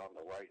focus on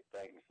the right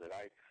things, that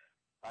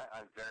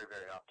I'm very,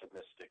 very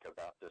optimistic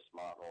about this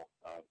model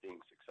being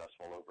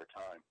successful over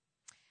time.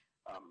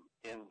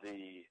 In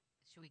the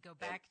Should we go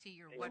back to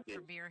your what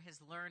Premier has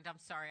learned? I'm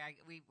sorry,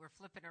 we're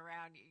flipping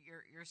around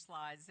your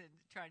slides and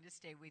trying to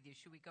stay with you.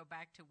 Should we go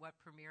back to what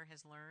Premier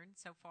has learned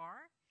so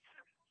far?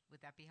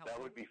 Would that be helpful?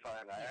 That would be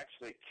fine. I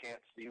actually can't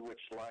see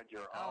which slide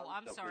you're on. Oh,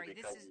 I'm sorry.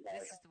 This is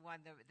the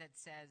one that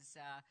says,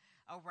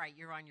 oh, right,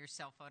 you're on your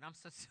cell phone. I'm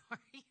so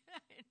sorry.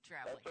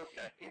 Traveling. That's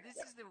okay. Yeah, this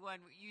is the one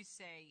where you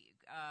say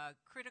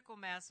critical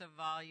mass of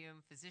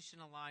volume,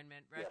 physician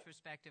alignment,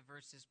 retrospective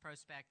versus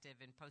prospective,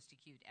 and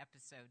post-acute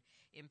episode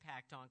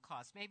impact on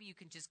cost. Maybe you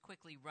can just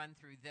quickly run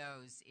through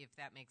those if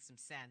that makes some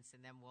sense,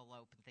 and then we'll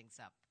open things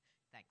up.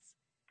 Thanks.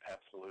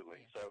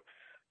 Absolutely. Yeah. So,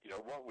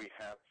 what we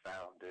have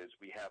found is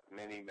we have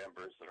many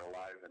members that are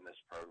live in this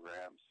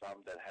program,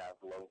 some that have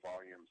low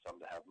volume, some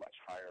that have much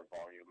higher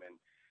volume.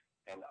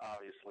 And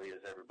obviously,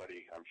 as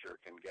everybody, I'm sure,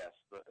 can guess,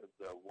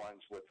 the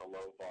ones with the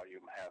low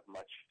volume have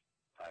much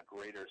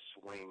greater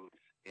swings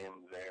in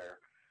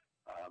their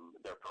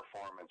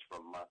performance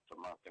from month to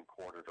month and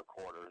quarter to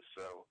quarter.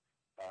 So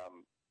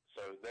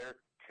they're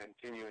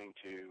continuing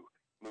to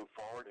move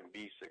forward and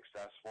be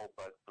successful,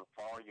 but the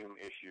volume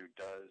issue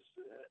does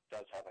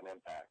have an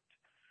impact.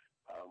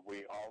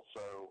 We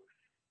also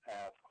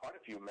have quite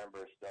a few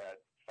members that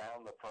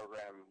found the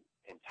program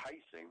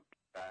enticing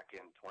back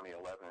in 2011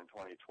 and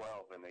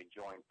 2012, and they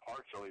joined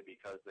partially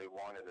because they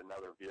wanted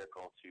another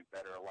vehicle to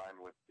better align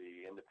with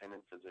the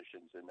independent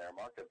physicians in their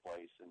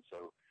marketplace. And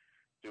so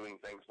doing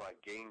things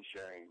like gain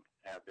sharing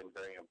have been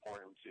very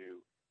important to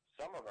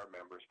some of our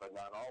members, but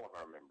not all of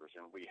our members.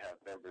 And we have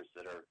members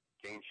that are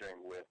gain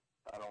sharing with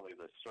not only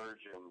the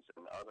surgeons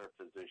and other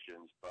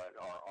physicians, but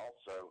are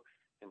also,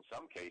 in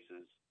some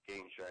cases,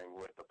 gain sharing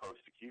with the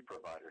post-acute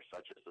providers,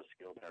 such as the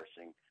skilled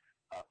nursing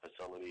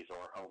facilities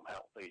or home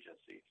health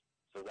agencies.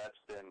 So that's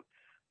been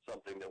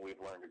something that we've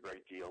learned a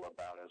great deal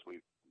about as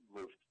we've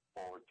moved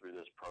forward through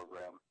this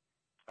program.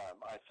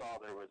 I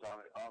saw there was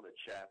on the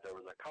chat, there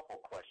was a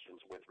couple questions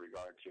with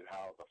regard to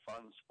how the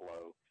funds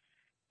flow.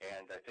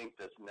 And I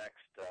think this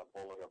next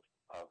bullet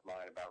of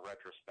mine about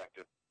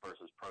retrospective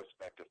versus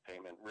prospective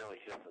payment really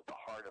hits at the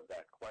heart of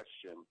that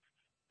question.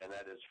 And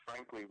that is,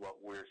 frankly, what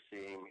we're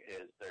seeing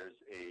is there's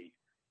a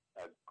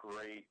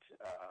great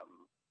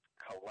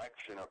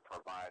collection of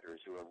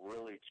providers who have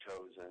really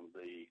chosen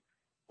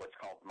what's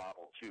called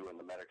Model 2 in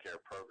the Medicare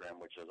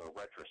program, which is a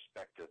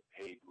retrospective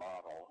paid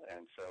model.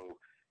 And so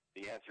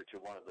the answer to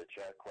one of the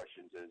chat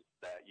questions is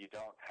that you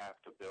don't have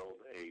to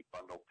build a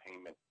bundle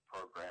payment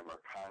program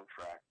or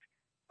contract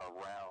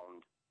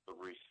around the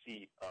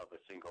receipt of a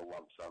single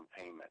lump sum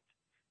payment.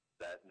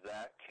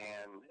 That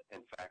can,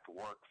 in fact,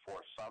 work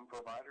for some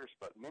providers,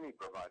 but many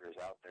providers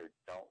out there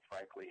don't,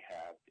 frankly,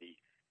 have the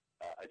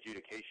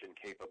adjudication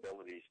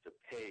capabilities to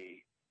pay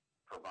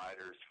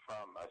providers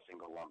from a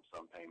single lump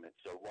sum payment.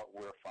 So what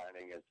we're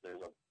finding is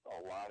there's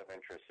a lot of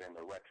interest in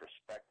the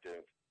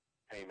retrospective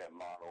payment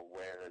model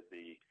where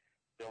the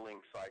billing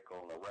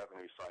cycle and the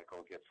revenue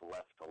cycle gets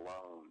left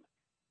alone,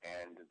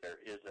 and there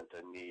isn't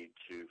a need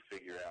to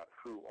figure out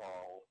who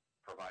all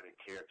provided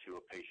care to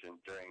a patient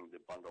during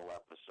the bundle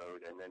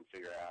episode and then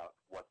figure out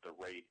what the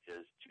rate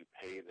is to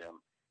pay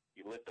them.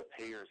 You let the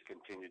payers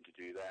continue to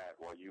do that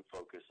while you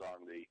focus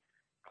on the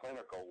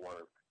clinical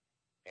work,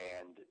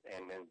 and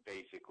then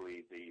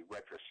basically the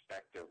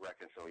retrospective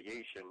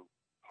reconciliation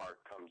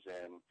part comes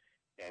in,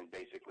 and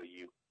basically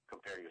you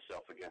compare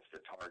yourself against the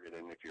target,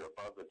 and if you're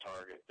above the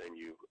target, then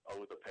you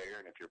owe the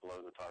payer, and if you're below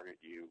the target,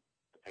 the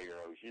payer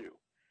owes you.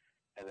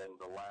 And then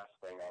the last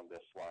thing on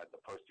this slide,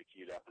 the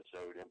post-acute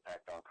episode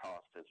impact on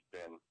cost, has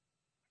been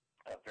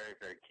very,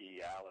 very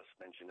key. Alice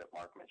mentioned it,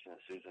 Mark mentioned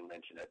it, Susan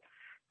mentioned it.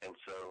 And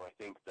so I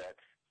think that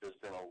there's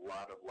been a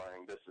lot of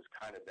learning. This has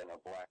kind of been a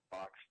black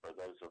box for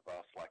those of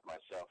us like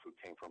myself who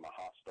came from a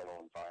hospital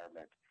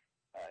environment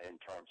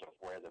in terms of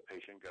where the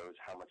patient goes,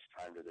 how much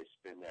time do they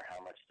spend there, how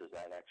much does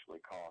that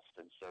actually cost.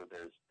 And so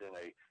there's been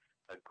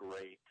a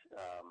great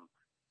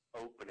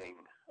opening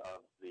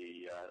of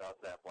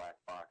that black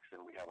box,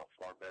 and we have a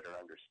far better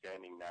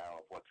understanding now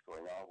of what's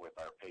going on with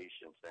our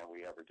patients than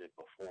we ever did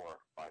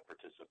before by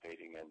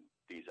participating in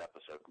these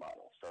episode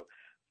models. So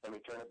let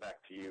me turn it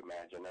back to you,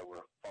 Madge. I know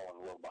we're falling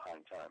a little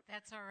behind time.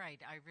 That's all right.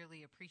 I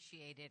really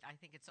appreciate it. I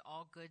think it's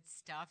all good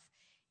stuff.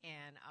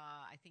 And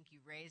I think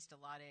you raised a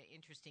lot of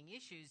interesting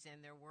issues,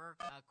 and there were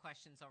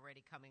questions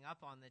already coming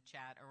up on the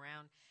chat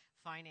around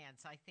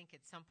finance. I think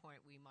at some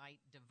point we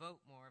might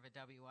devote more of a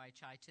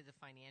WIHI to the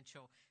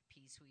financial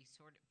piece. We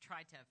sort of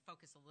tried to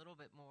focus a little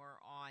bit more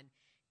on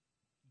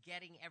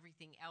getting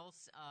everything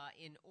else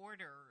in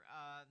order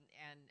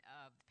and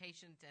the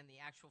patient and the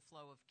actual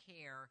flow of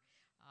care.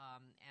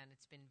 And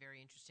it's been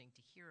very interesting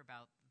to hear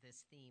about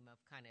this theme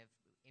of kind of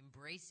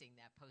embracing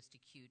that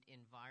post-acute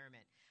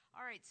environment.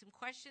 All right, some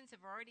questions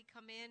have already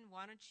come in.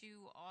 Why don't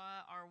you,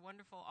 our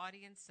wonderful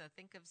audience,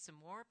 think of some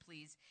more,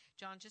 please.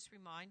 John, just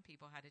remind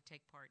people how to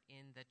take part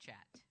in the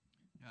chat.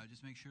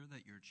 Just make sure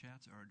that your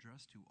chats are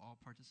addressed to all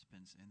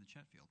participants in the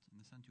chat field in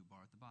the send to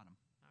bar at the bottom.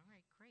 All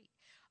right, great.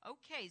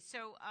 Okay,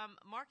 so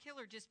Mark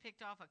Hiller just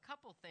picked off a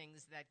couple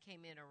things that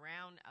came in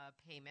around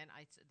payment.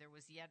 There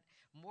was yet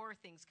more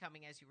things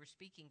coming as you were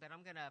speaking, but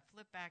I'm going to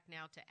flip back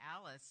now to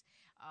Alice.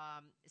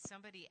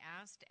 Somebody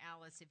asked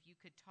Alice if you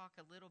could talk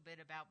a little bit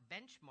about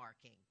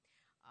benchmarking,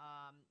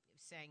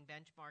 saying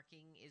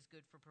benchmarking is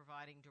good for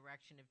providing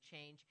direction of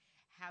change.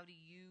 How do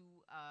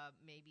you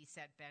maybe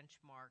set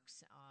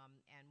benchmarks,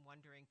 and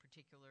wondering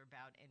particular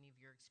about any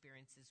of your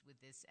experiences with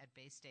this at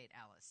Bay State,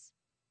 Alice?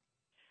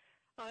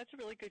 Oh, that's a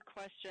really good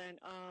question.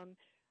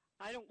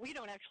 We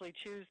don't actually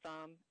choose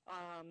them.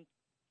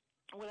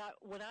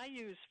 What I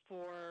use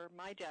for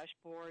my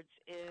dashboards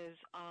is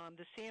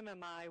the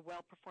CMMI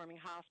well-performing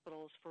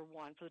hospitals for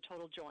the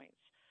total joints.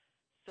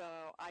 So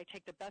I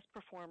take the best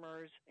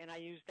performers and I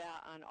use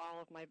that on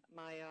all of my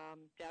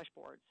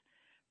dashboards.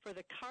 For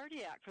the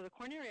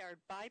coronary artery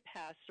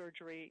bypass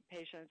surgery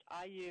patients,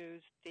 I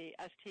use the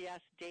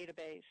STS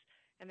database,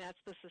 and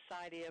that's the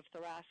Society of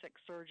Thoracic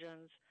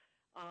Surgeons,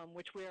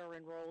 which we are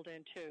enrolled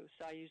in too.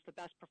 So I use the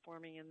best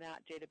performing in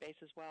that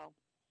database as well.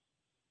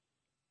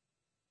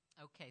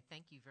 Okay,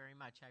 thank you very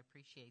much. I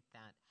appreciate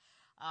that.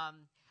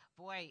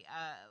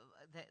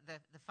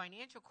 The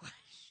financial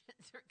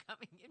questions are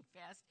coming in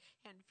fast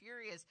and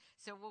furious,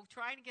 so we'll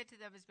try to get to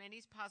them as many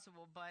as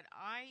possible, but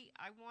I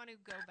want to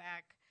go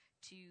back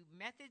to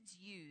methods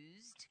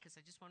used, because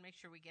I just want to make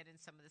sure we get in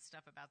some of the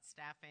stuff about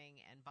staffing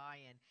and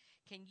buy-in.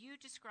 Can you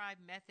describe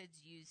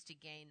methods used to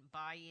gain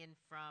buy-in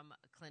from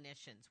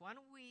clinicians? Why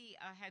don't we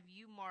have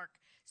you, Mark,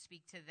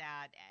 speak to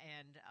that,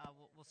 and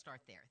we'll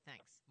start there.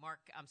 Thanks.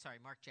 Mark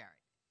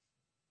Jarrett.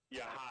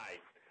 Yeah,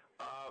 hi.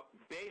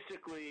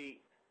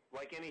 Basically,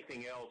 like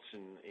anything else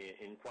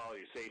in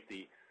quality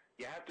safety,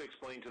 you have to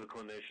explain to the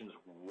clinicians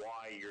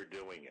why you're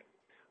doing it.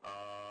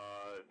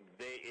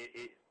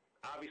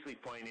 Obviously,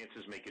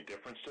 finances make a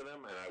difference to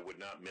them, and I would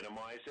not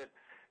minimize it.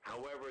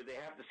 However, they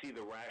have to see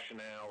the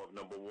rationale of,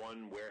 number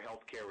one, where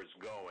healthcare is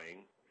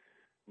going.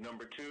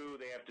 Number two,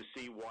 they have to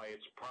see why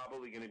it's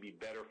probably going to be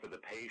better for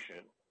the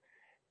patient.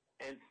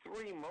 And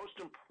three, most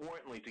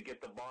importantly, to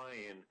get the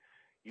buy-in,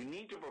 you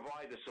need to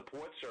provide the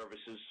support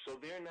services so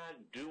they're not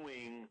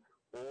doing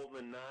all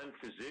the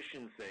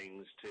non-physician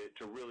things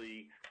to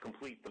really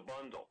complete the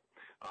bundle.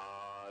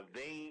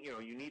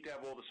 You need to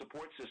have all the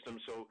support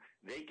systems so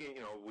they can,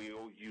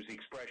 we'll use the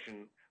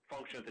expression,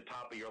 function at the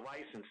top of your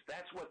license.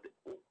 That's what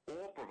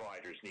all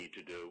providers need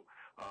to do,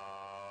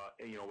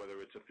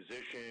 whether it's a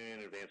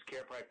physician, advanced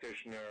care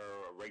practitioner,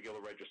 a regular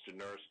registered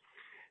nurse.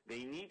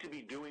 They need to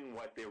be doing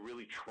what they're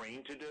really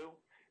trained to do,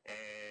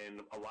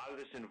 and a lot of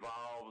this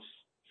involves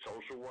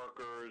social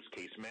workers,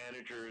 case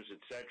managers,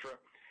 etc.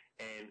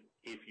 And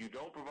if you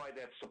don't provide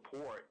that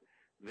support,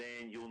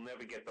 then you'll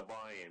never get the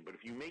buy-in. But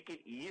if you make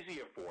it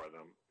easier for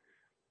them,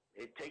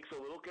 it takes a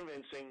little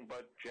convincing,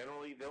 but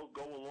generally they'll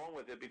go along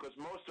with it because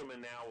most of them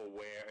are now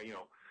aware, it's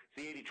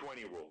the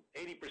 80-20 rule.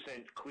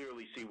 80%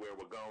 clearly see where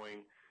we're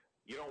going.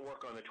 You don't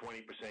work on the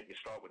 20%, you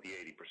start with the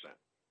 80%.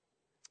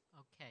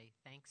 Okay,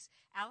 thanks.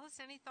 Alice,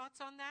 any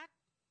thoughts on that?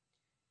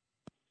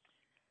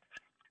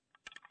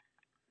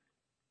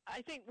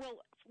 I think,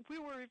 we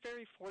were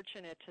very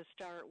fortunate to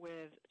start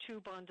with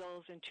 2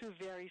 bundles and 2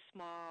 very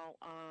small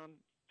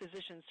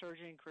physician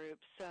surgeon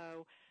groups.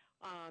 So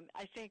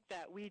I think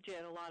that we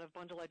did a lot of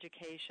bundle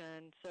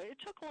education. So it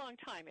took a long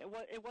time.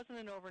 It wasn't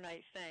an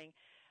overnight thing.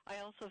 I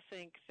also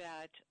think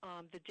that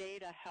the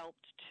data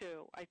helped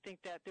too. I think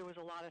that there was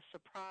a lot of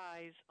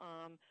surprise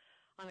on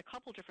a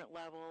couple different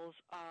levels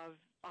of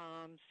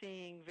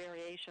seeing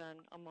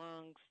variation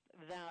amongst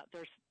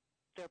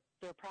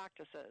their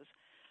practices.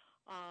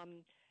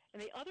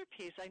 And the other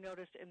piece I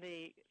noticed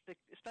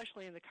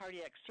especially in the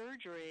cardiac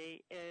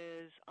surgery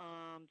is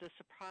the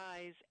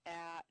surprise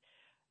at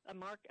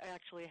Mark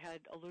actually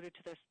had alluded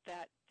to this,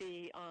 that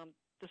the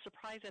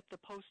surprise at the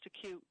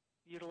post-acute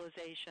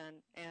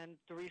utilization and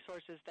the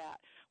resources that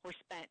were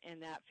spent in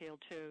that field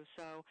too.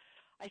 So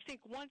I think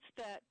once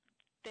that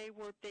they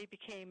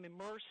became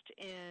immersed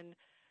in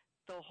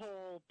the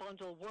whole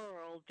bundle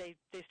world, they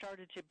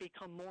started to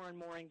become more and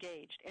more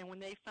engaged. And when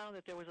they found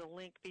that there was a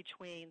link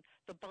between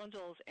the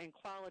bundles and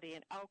quality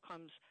and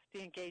outcomes, the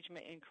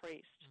engagement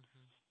increased.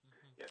 Mm-hmm.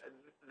 Mm-hmm. Yeah,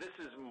 this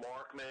is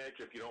Mark, Madge,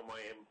 if you don't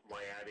mind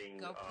my adding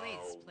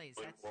please.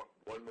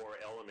 One more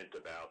element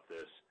about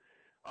this.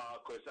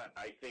 Because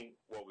I think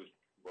what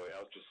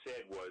Alice just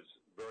said was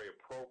very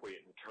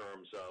appropriate in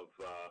terms of,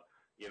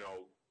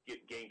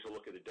 getting to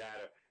look at the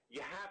data.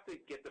 You have to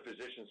get the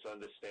physicians to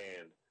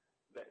understand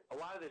that a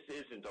lot of this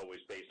isn't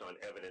always based on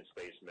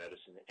evidence-based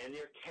medicine, and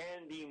there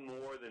can be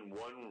more than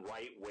one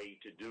right way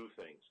to do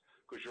things,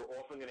 because you're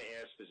often going to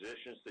ask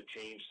physicians to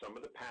change some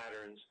of the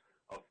patterns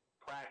of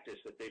practice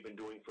that they've been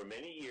doing for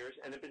many years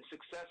and have been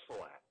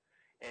successful at.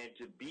 And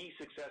to be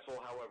successful,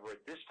 however,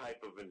 at this type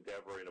of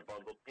endeavor in a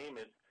bundled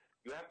payment,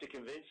 you have to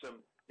convince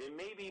them there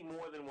may be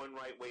more than one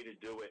right way to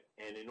do it,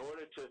 and in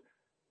order to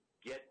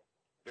get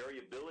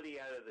variability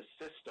out of the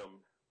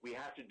system, we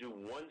have to do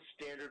one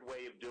standard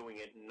way of doing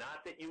it.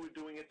 Not that you were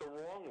doing it the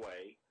wrong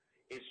way.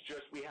 It's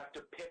just we have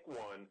to pick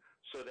one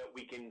so so that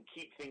we can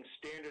keep things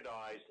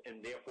standardized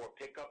and therefore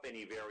pick up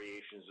any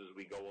variations as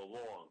we go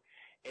along.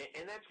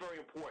 And that's very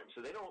important.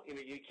 So they don't,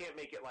 you can't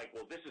make it like,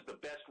 well, this is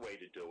the best way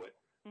to do it.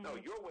 Mm-hmm. No,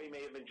 your way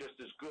may have been just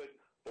as good,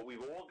 but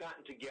we've all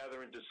gotten together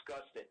and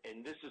discussed it,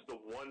 and this is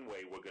the one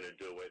way we're going to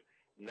do it,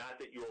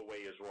 not that your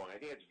way is wrong. I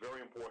think it's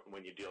very important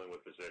when you're dealing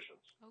with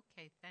physicians.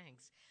 Okay,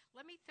 thanks.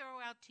 Let me throw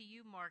out to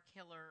you, Mark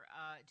Hiller,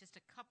 just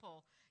a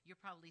couple.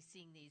 You're probably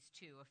seeing these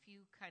too, a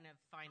few kind of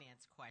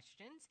finance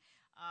questions.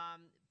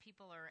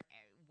 People are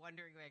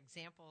wondering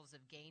examples of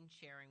gain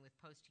sharing with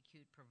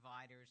post-acute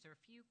providers. There are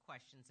a few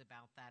questions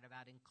about that,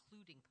 about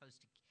including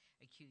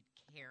post-acute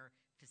care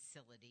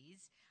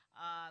facilities.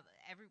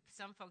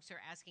 Some folks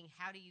are asking,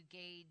 how do you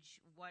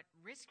gauge what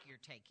risk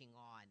you're taking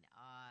on?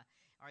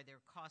 Are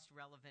there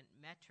cost-relevant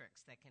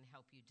metrics that can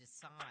help you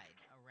decide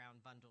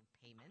around bundled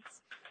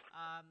payments?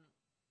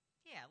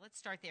 Yeah, let's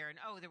start there. And,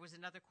 there was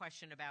another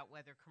question about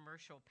whether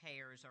commercial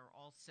payers are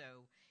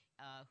also,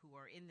 who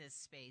are in this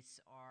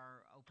space,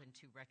 are open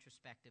to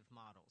retrospective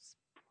models.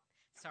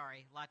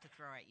 Sorry, a lot to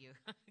throw at you.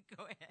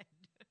 Go ahead.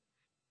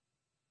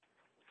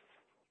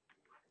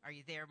 Are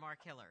you there,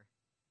 Mark Hiller?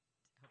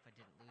 Hope I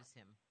didn't lose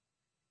him.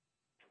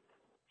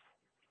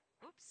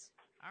 Oops.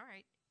 All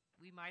right.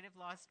 We might have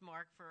lost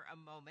Mark for a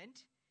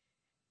moment.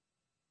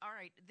 All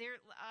right.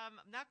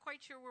 I'm not quite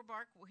sure where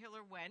Mark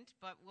Hiller went,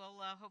 but we'll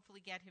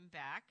hopefully get him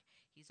back.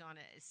 He's on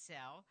a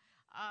cell.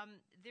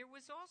 There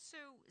was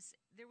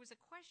a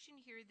question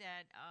here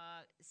that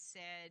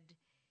said,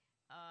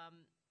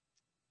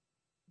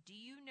 do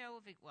you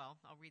know of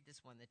I'll read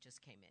this one that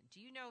just came in.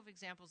 Do you know of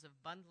examples of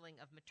bundling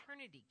of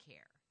maternity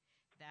care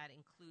that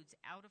includes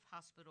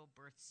out-of-hospital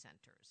birth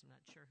centers? I'm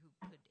not sure who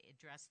could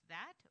address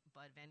that,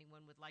 but if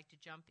anyone would like to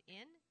jump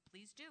in,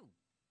 please do.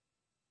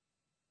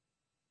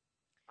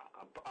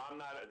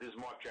 This is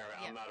Mark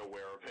Jarrett. Yeah. I'm not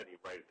aware of any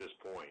right at this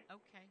point.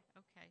 Okay.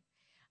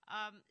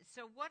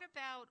 So what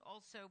about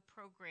also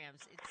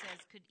programs? It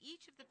says, could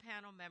each of the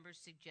panel members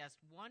suggest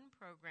one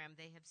program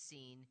they have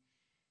seen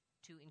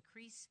to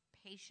increase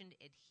patient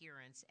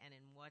adherence, and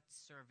in what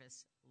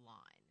service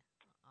line?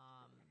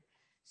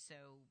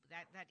 So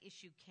that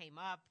issue came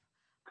up.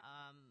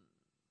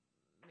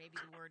 Maybe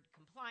the word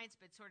compliance,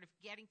 but sort of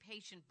getting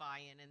patient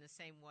buy-in in the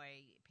same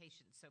way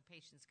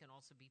patients can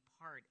also be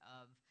part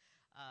of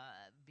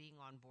being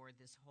on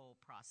board this whole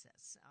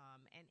process.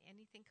 And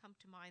anything come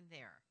to mind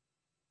there?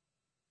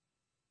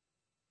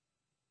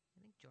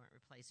 I think joint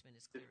replacement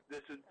is clear.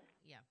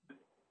 Yeah.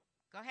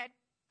 Go ahead.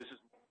 This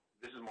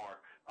is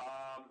Mark.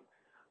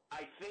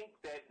 I think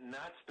that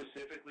not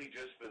specifically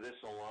just for this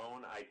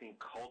alone. I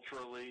think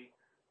culturally,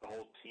 the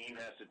whole team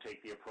has to take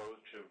the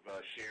approach of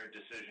shared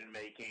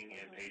decision-making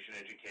and patient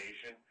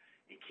education.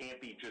 It can't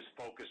be just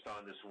focused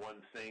on this one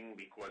thing,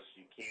 because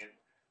you can't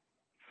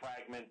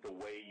fragment the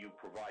way you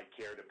provide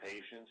care to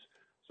patients.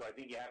 So I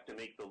think you have to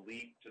make the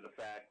leap to the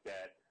fact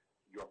that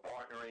you're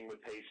partnering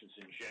with patients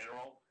in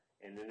general,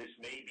 and then this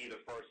may be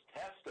the first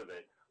test of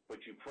it,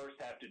 but you first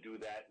have to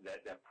do that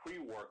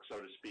pre-work,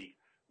 so to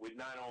speak, with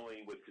not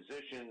only with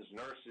physicians,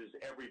 nurses,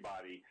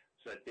 everybody,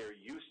 so that they're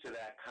used to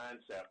that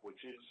concept,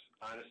 which is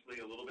honestly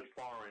a little bit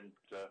foreign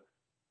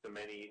to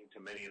many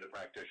of the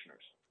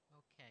practitioners.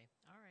 Okay.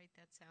 All right.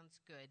 That sounds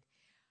good.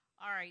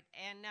 All right.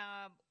 And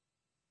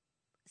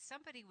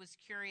somebody was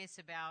curious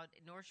about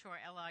North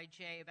Shore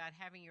LIJ, about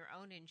having your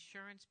own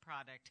insurance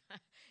product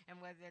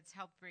and whether that's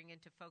helped bring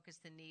into focus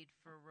the need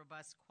for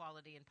robust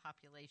quality and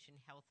population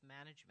health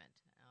management.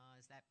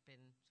 Has that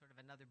been sort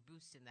of another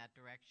boost in that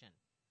direction?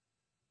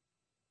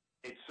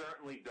 It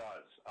certainly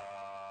does.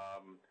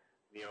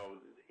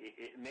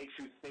 It makes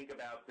you think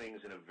about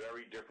things in a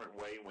very different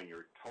way when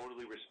you're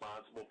totally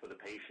responsible for the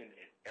patient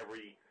in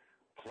every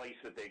place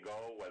that they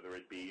go, whether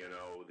it be,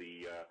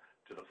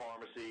 to the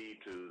pharmacy,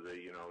 to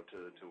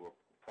a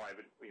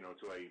private,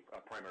 to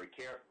a primary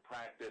care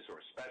practice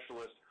or a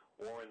specialist,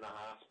 or in the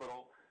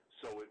hospital.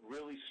 So it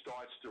really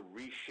starts to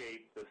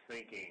reshape the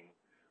thinking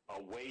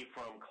away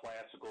from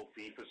classical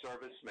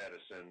fee-for-service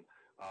medicine,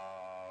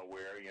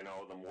 where,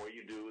 the more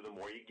you do, the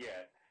more you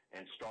get,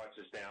 and starts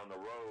us down the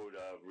road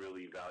of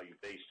really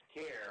value-based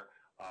care.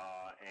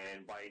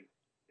 And by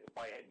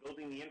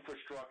building the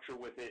infrastructure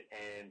with it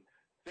and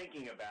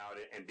thinking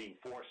about it and being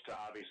forced to,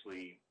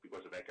 obviously,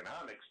 because of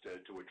economics,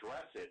 to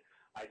address it,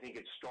 I think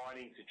it's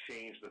starting to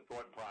change the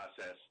thought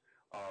process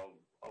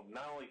of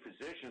not only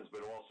physicians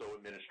but also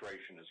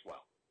administration as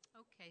well.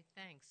 Okay,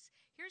 thanks.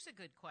 Here's a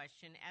good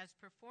question. As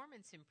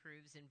performance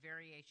improves and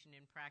variation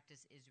in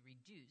practice is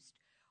reduced,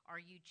 are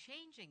you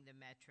changing the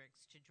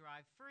metrics to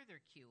drive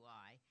further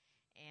QI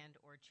and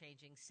or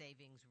changing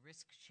savings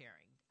risk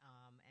sharing?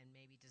 And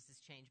maybe does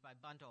this change by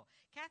bundle?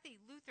 Kathy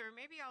Luther,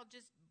 maybe I'll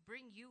just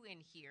bring you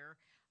in here.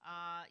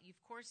 You,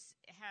 of course,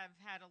 have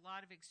had a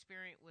lot of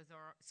experience with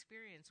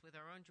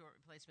our own joint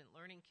replacement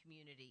learning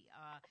community.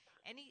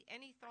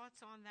 Any thoughts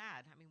on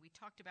that? I mean, we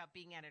talked about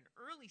being at an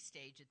early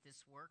stage at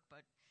this work,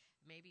 but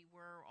maybe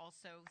we're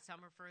also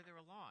some are further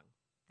along.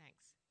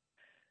 Thanks.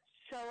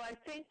 So I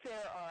think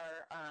there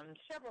are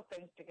several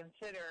things to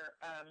consider.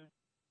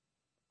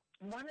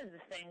 One of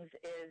the things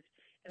is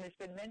and it's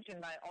been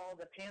mentioned by all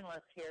the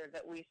panelists here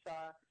that we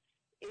saw,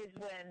 is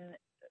when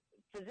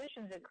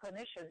physicians and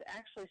clinicians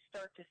actually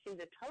start to see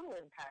the total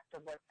impact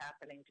of what's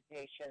happening to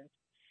patients.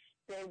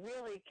 They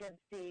really can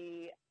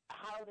see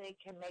how they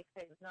can make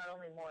things not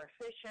only more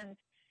efficient,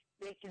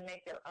 they can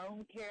make their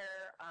own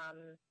care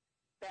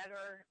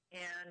better,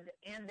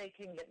 and they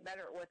can get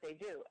better at what they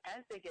do.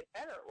 As they get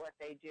better at what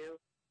they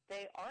do,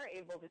 they are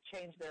able to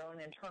change their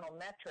own internal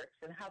metrics,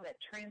 and how that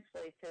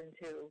translates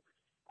into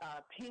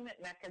payment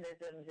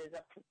mechanisms is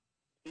up to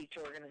each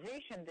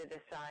organization to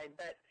decide.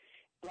 But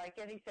like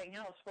anything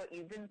else, what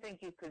you didn't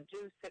think you could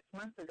do 6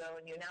 months ago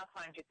and you now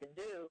find you can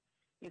do,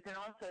 you can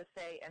also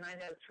say, and I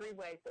know 3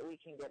 ways that we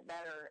can get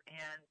better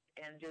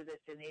and do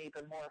this in an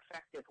even more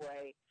effective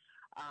way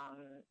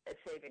at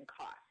saving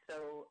costs.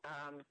 So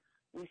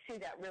we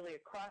see that really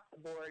across the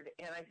board,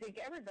 and I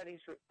think everybody's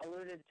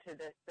alluded to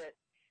this, that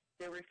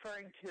they're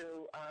referring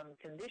to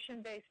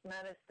condition-based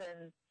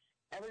medicine,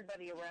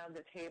 everybody around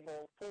the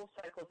table, full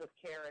cycles of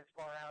care as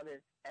far out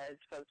as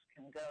folks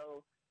can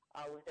go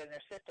within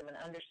their system, and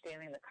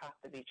understanding the cost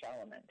of each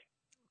element.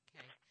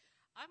 Okay.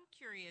 I'm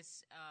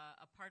curious,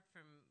 apart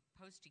from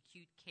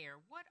post-acute care,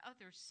 what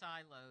other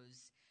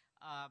silos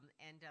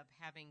end up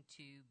having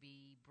to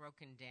be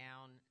broken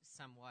down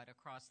somewhat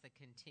across the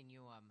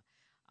continuum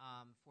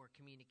for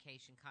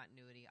communication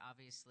continuity?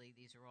 Obviously,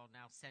 these are all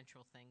now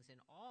central things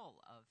in all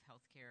of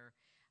healthcare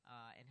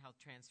and health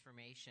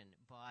transformation,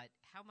 but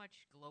how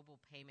much global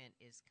payment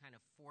is kind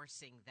of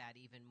forcing that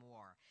even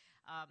more?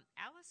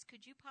 Alice,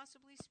 could you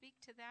possibly speak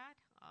to that?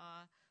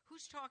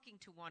 Who's talking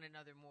to one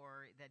another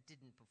more that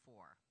didn't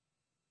before?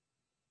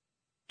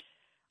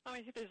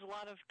 I think there's a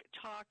lot of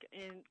talk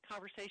and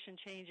conversation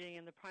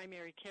changing in the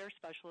primary care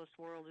specialist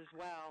world as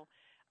well.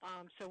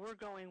 So we're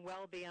going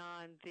well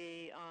beyond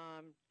the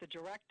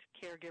direct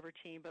caregiver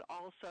team, but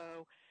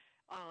also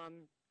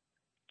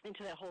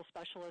into that whole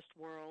specialist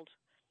world.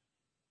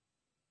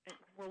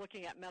 We're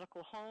looking at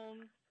medical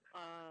home.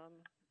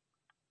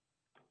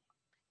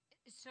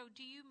 So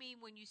do you mean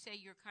when you say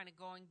you're kind of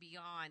going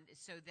beyond,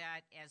 so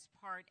that as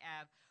part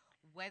of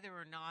whether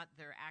or not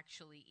they're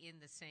actually in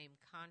the same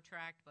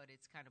contract, but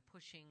it's kind of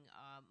pushing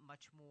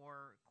much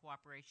more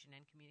cooperation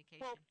and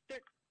communication? Well,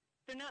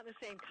 they're not in the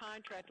same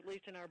contract, at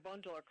least in our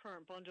bundle, our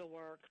current bundle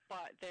work,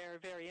 but they're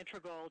very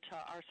integral to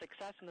our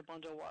success in the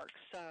bundle work.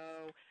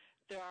 So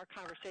there are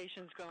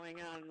conversations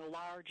going on in the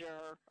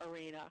larger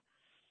arena,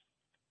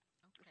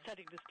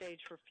 setting the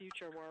stage for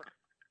future work.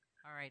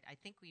 All right. I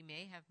think we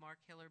may have Mark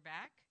Hiller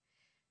back.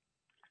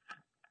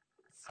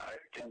 Hi,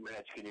 can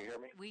you hear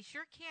me? We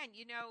sure can.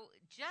 You know,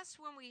 just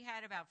when we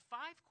had about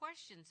 5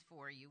 questions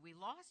for you, we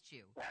lost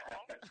you.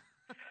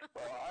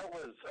 Well, I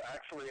was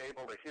actually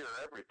able to hear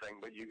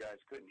everything, but you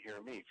guys couldn't hear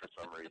me for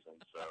some reason.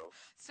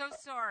 So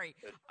sorry.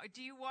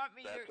 Do you want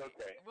me? That's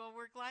okay. Well,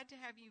 we're glad to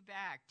have you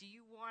back. Do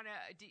you want to?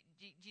 Do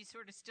you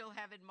sort of still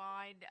have in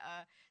mind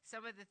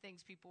some of the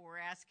things people were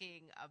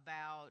asking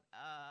about?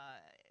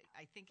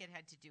 I think it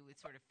had to do with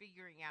sort of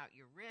figuring out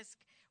your risk,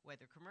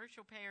 whether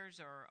commercial payers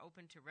are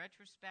open to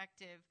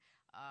retrospective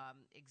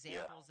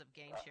examples of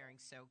gain sharing.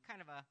 So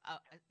kind of a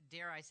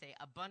dare I say,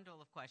 a bundle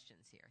of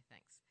questions here.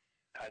 Thanks.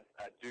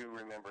 I do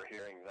remember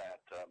hearing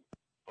that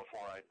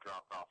before I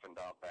dropped off and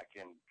dialed back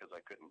in because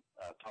I couldn't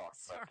talk.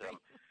 Sorry.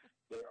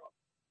 But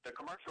the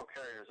commercial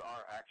carriers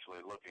are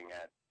actually looking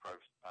at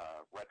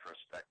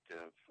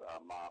retrospective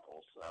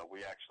models.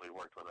 We actually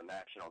worked with a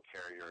national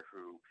carrier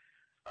who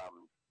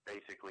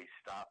basically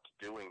stopped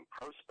doing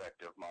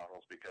prospective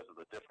models because of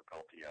the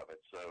difficulty of it.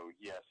 So,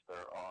 yes,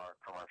 there are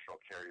commercial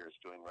carriers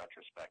doing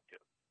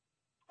retrospective.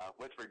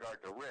 With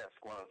regard to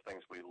risk, one of the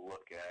things we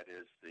look at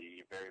is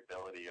the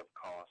variability of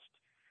cost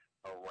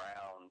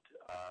around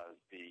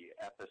the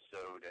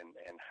episode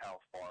and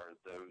how far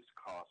those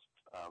costs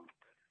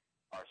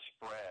are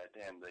spread,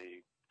 and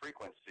the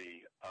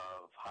frequency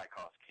of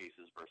high-cost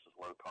cases versus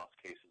low-cost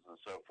cases and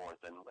so forth,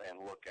 and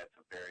look at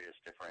the various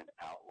different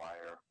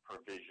outlier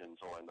provisions.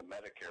 Or in the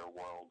Medicare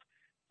world,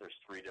 there's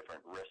 3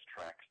 different risk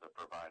tracks that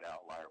provide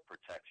outlier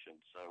protection.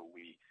 So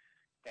we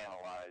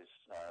analyze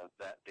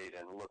that data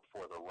and look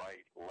for the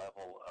right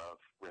level of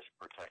risk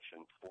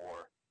protection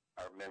for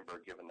our member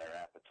given their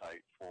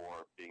appetite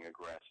for being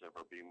aggressive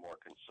or being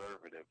more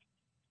conservative.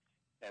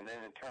 And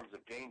then in terms of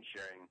gain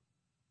sharing,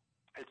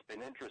 it's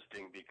been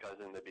interesting because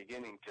in the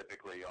beginning,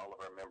 typically all of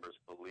our members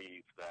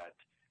believe that,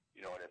 you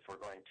know, if we're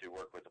going to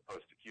work with the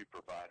post-acute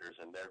providers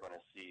and they're going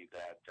to see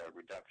that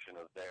reduction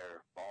of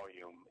their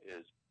volume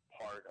is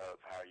part of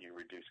how you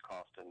reduce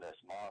cost in this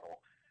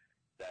model,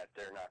 that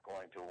they're not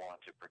going to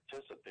want to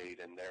participate,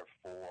 and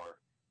therefore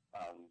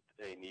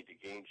they need to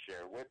gain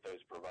share with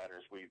those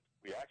providers. We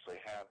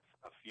actually have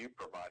a few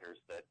providers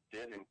that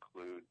did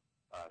include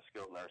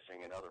skilled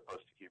nursing and other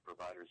post-acute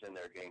providers in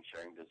their gain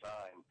sharing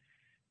design,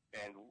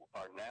 and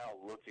are now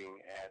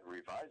looking at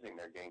revising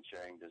their gain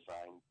sharing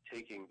design,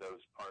 taking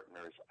those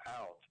partners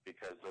out,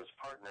 because those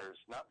partners,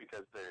 not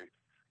because they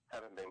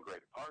haven't been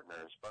great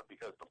partners, but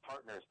because the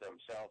partners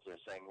themselves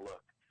are saying,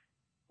 look,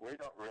 we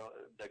don't really,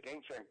 the gain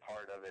sharing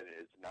part of it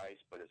is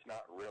nice, but it's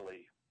not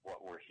really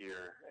what we're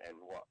here and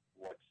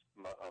what's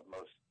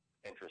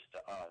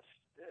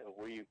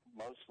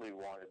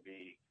really want to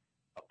be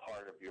a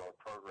part of your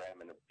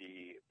program and to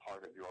be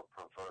part of your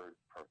preferred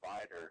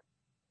provider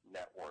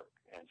network.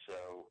 And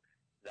so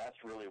that's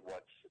really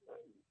what's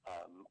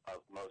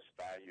of most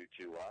value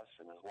to us.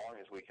 And as long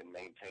as we can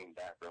maintain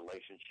that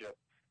relationship,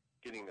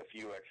 getting a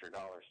few extra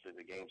dollars to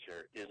the gain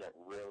share isn't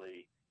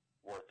really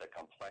worth the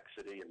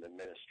complexity and the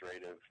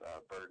administrative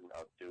burden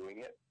of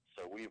doing it.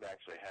 So we've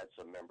actually had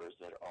some members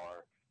that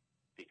are,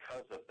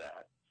 because of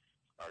that,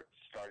 are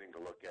starting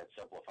to look at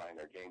simplifying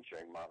their gain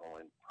sharing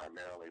model and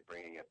primarily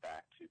bringing it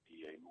back to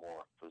be a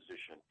more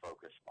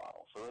physician-focused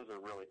model. So those are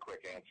really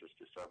quick answers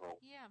to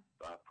several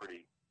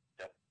pretty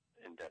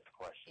in-depth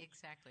questions.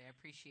 Exactly. I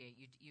appreciate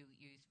you.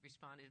 You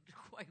responded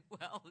quite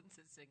well and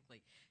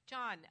succinctly.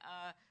 John,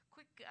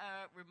 quick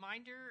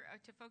reminder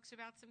to folks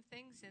about some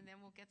things, and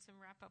then we'll get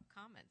some wrap-up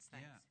comments.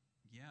 Thanks.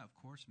 Yeah, of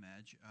course,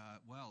 Madge.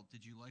 Well,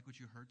 did you like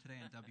what you heard today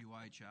on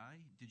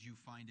WIHI? Did you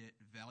find it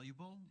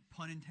valuable?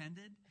 Pun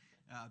intended.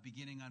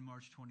 Beginning on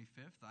March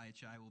 25th,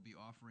 IHI will be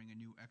offering a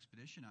new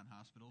expedition on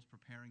hospitals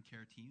preparing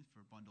care teams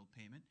for bundled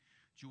payment.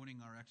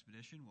 Joining our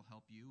expedition will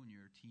help you and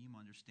your team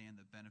understand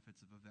the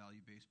benefits of a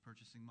value-based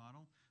purchasing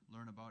model,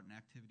 learn about an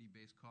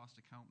activity-based cost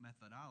account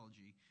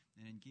methodology,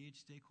 and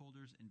engage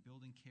stakeholders in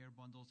building care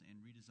bundles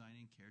and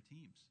redesigning care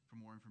teams. For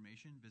more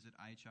information, visit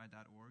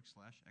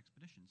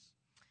ihi.org/expeditions.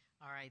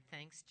 All right,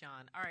 thanks,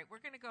 John. All right,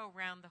 we're going to go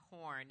around the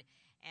horn,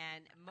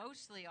 and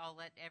mostly I'll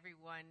let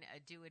everyone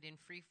do it in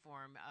free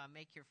form,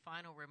 make your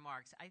final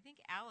remarks. I think,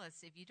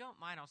 Alice, if you don't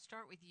mind, I'll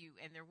start with you,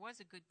 and there was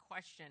a good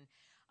question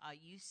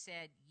you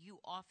said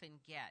you often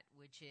get,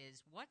 which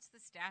is, what's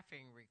the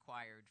staffing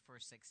required for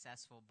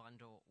successful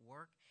bundle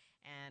work?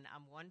 And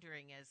I'm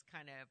wondering, as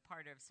kind of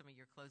part of some of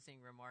your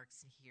closing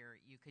remarks here,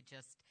 you could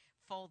just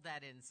fold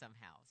that in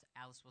somehow.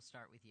 Alice, we'll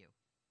start with you.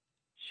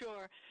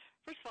 Sure.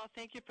 First of all,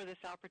 thank you for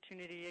this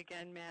opportunity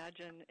again, Madge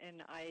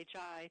and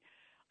IHI.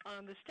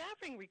 The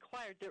staffing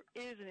required, there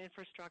is an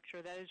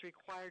infrastructure that is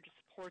required to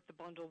support the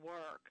bundle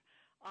work.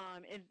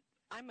 And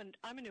I'm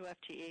a new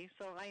FTE,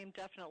 so I am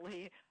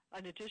definitely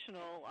an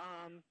additional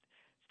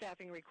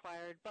staffing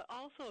required. But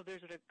also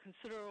there's a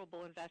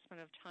considerable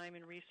investment of time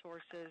and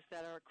resources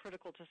that are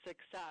critical to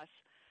success.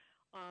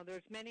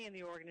 There's many in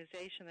the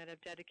organization that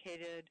have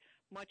dedicated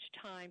much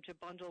time to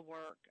bundle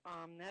work.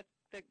 That's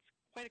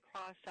quite a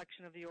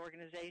cross-section of the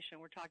organization.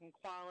 We're talking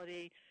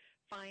quality,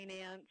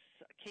 finance,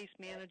 case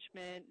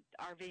management,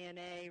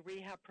 RVNA,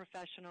 rehab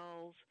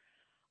professionals,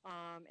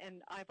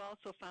 and I've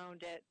also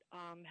found it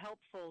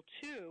helpful,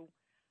 too,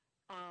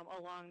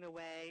 along the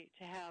way,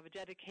 to have a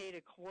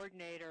dedicated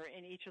coordinator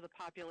in each of the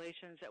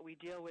populations that we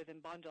deal with in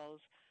bundles.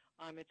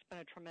 It's been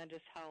a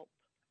tremendous help.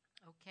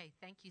 Okay,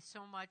 thank you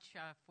so much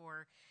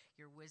for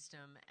your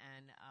wisdom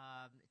and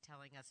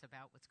telling us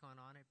about what's going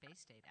on at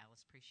Baystate.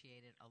 Alice,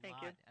 appreciate it a lot.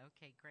 Thank you.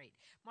 Okay, great.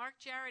 Mark,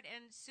 Jared,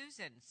 and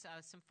Susan,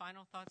 some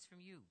final thoughts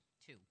from you,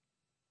 too.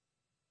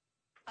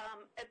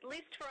 At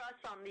least for us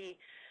on the,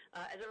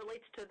 as it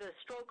relates to the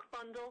stroke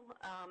bundle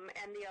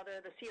and the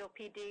other, the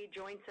COPD,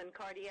 joints, and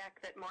cardiac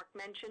that Mark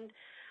mentioned,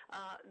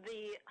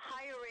 the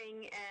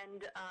hiring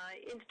and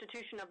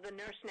institution of the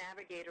nurse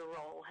navigator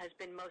role has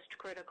been most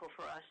critical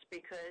for us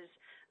because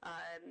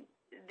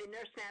the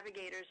nurse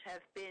navigators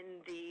have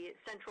been the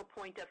central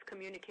point of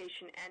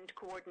communication and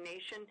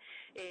coordination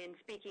in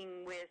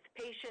speaking with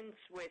patients,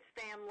 with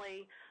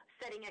family,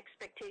 setting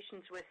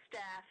expectations with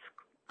staff,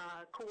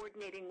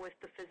 coordinating with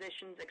the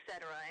physicians, et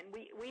cetera. And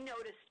we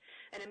noticed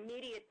an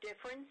immediate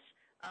difference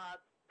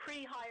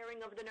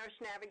pre-hiring of the nurse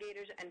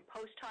navigators and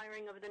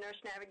post-hiring of the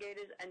nurse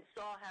navigators, and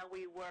saw how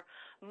we were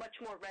much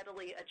more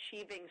readily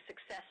achieving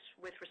success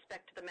with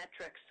respect to the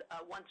metrics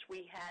once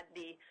we had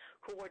the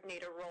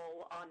coordinator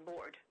role on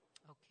board.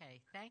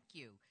 Okay, thank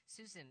you.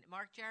 Susan,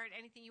 Mark, Jared,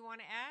 anything you want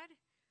to add?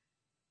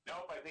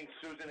 Nope, I think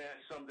Susan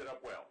has summed it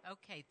up well.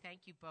 Okay,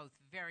 thank you both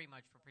very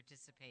much for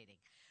participating.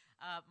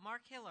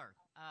 Mark Hiller,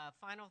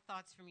 final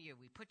thoughts from you.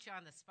 We put you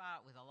on the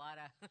spot with a lot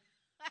of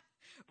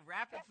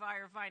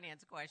rapid-fire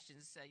finance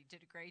questions. You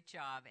did a great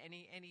job.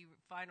 Any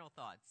final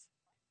thoughts?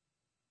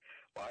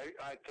 Well,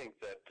 I think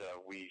that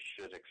we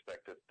should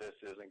expect that this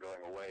isn't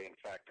going away. In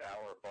fact,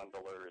 our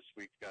bundlers,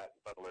 we've got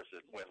bundlers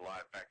that went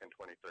live back in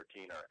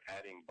 2013 are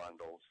adding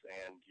bundles.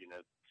 And,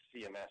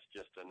 CMS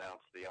just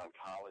announced the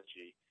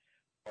oncology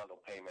bundle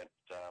payment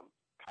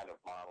kind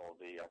of model,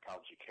 the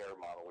oncology care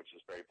model, which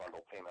is very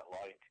bundle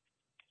payment-like.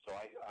 So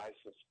I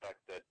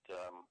suspect that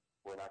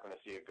we're not going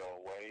to see it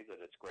go away, that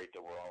it's great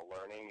that we're all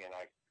learning, and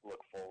I look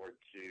forward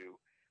to,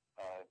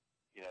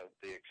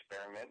 the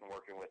experiment and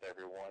working with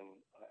everyone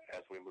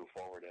as we move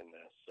forward in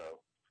this.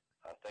 So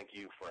thank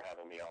you for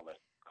having me on the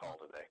call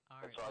today.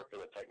 All right. Sorry for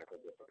the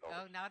technical difficulties.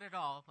 Oh, not at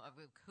all.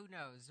 Who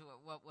knows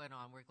what went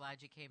on. We're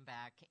glad you came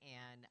back,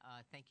 and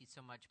thank you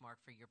so much,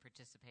 Mark, for your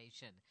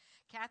participation.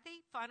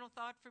 Kathy, final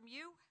thought from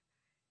you?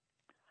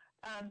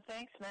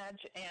 Thanks,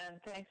 Madge,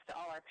 and thanks to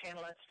all our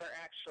panelists for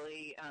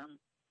actually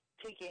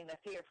taking the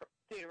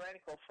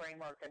theoretical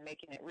framework and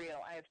making it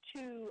real. I have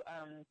two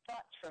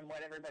thoughts from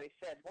what everybody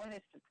said. One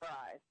is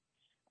surprise.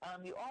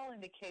 You all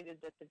indicated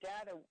that the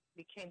data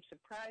became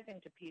surprising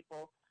to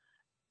people,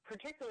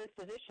 particularly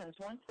physicians,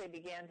 once they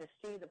began to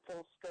see the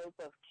full scope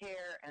of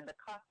care and the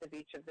cost of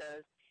each of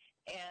those,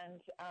 and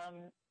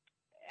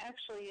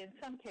actually in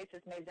some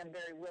cases made them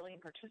very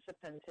willing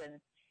participants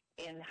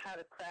in how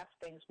to craft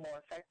things more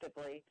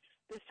effectively.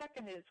 The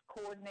second is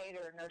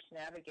coordinator, nurse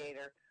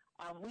navigator.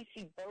 We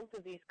see both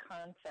of these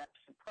concepts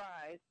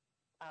surprise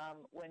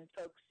when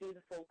folks see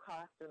the full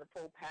cost and the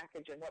full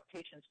package and what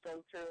patients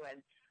go through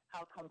and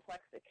how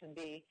complex it can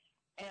be.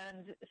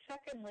 And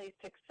secondly,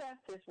 success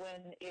is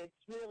when it's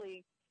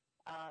really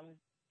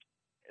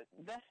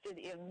vested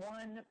in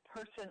one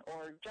person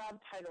or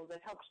job title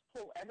that helps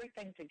pull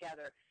everything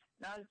together.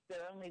 Not as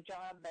their only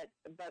job,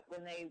 but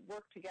when they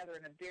work together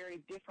in a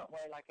very different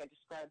way, like I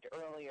described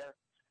earlier,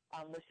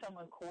 with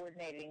someone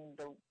coordinating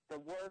the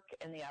work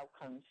and the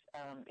outcomes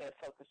in a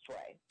focused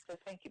way. So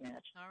thank you,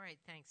 Madge. All right,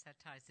 thanks. That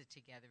ties it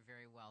together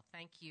very well.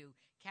 Thank you,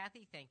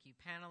 Kathy. Thank you,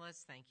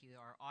 panelists. Thank you,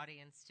 our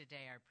audience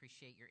today. I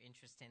appreciate your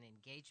interest and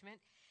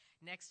engagement.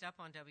 Next up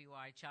on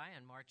WIHI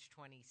on March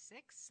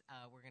 26th,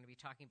 we're going to be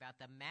talking about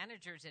the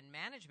managers and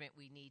management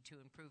we need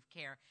to improve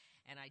care.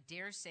 And I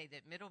dare say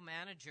that middle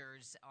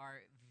managers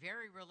are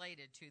very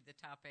related to the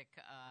topic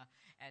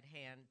at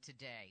hand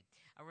today.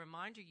 A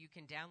reminder, you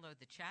can download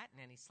the chat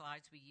and any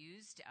slides we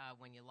used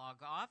when you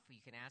log off.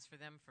 You can ask for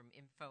them from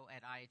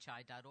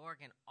info@ihi.org.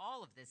 And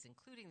all of this,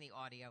 including the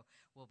audio,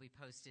 will be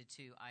posted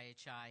to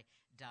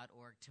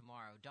ihi.org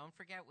tomorrow. Don't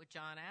forget what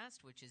John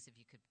asked, which is if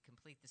you could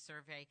complete the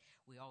survey.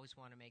 We always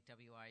want to make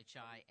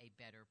WIHI a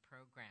better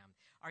program.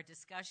 Our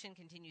discussion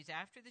continues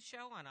after the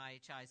show on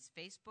IHI's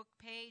Facebook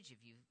page.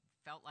 If you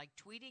felt like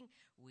tweeting,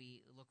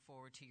 we look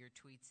forward to your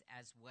tweets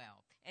as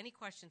well. Any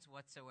questions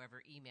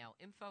whatsoever, email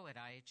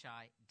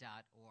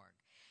info@ihi.org.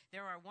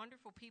 There are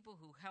wonderful people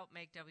who help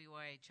make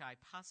WIHI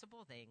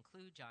possible. They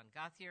include John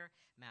Gothier,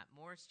 Matt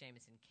Morse,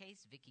 Jameson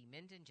Case, Vicki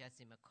Minden,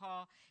 Jesse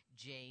McCall,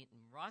 Jane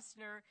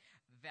Rossner,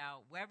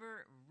 Val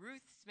Weber,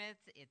 Ruth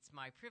Smith. It's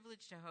my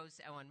privilege to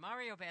host, and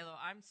Mario Bello,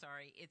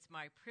 it's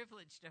my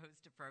privilege to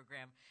host a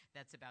program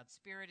that's about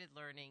spirited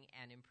learning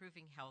and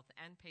improving health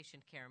and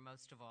patient care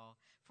most of all.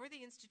 For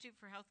the Institute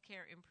for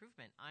Healthcare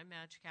Improvement, I'm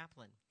Madge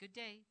Kaplan. Good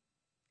day.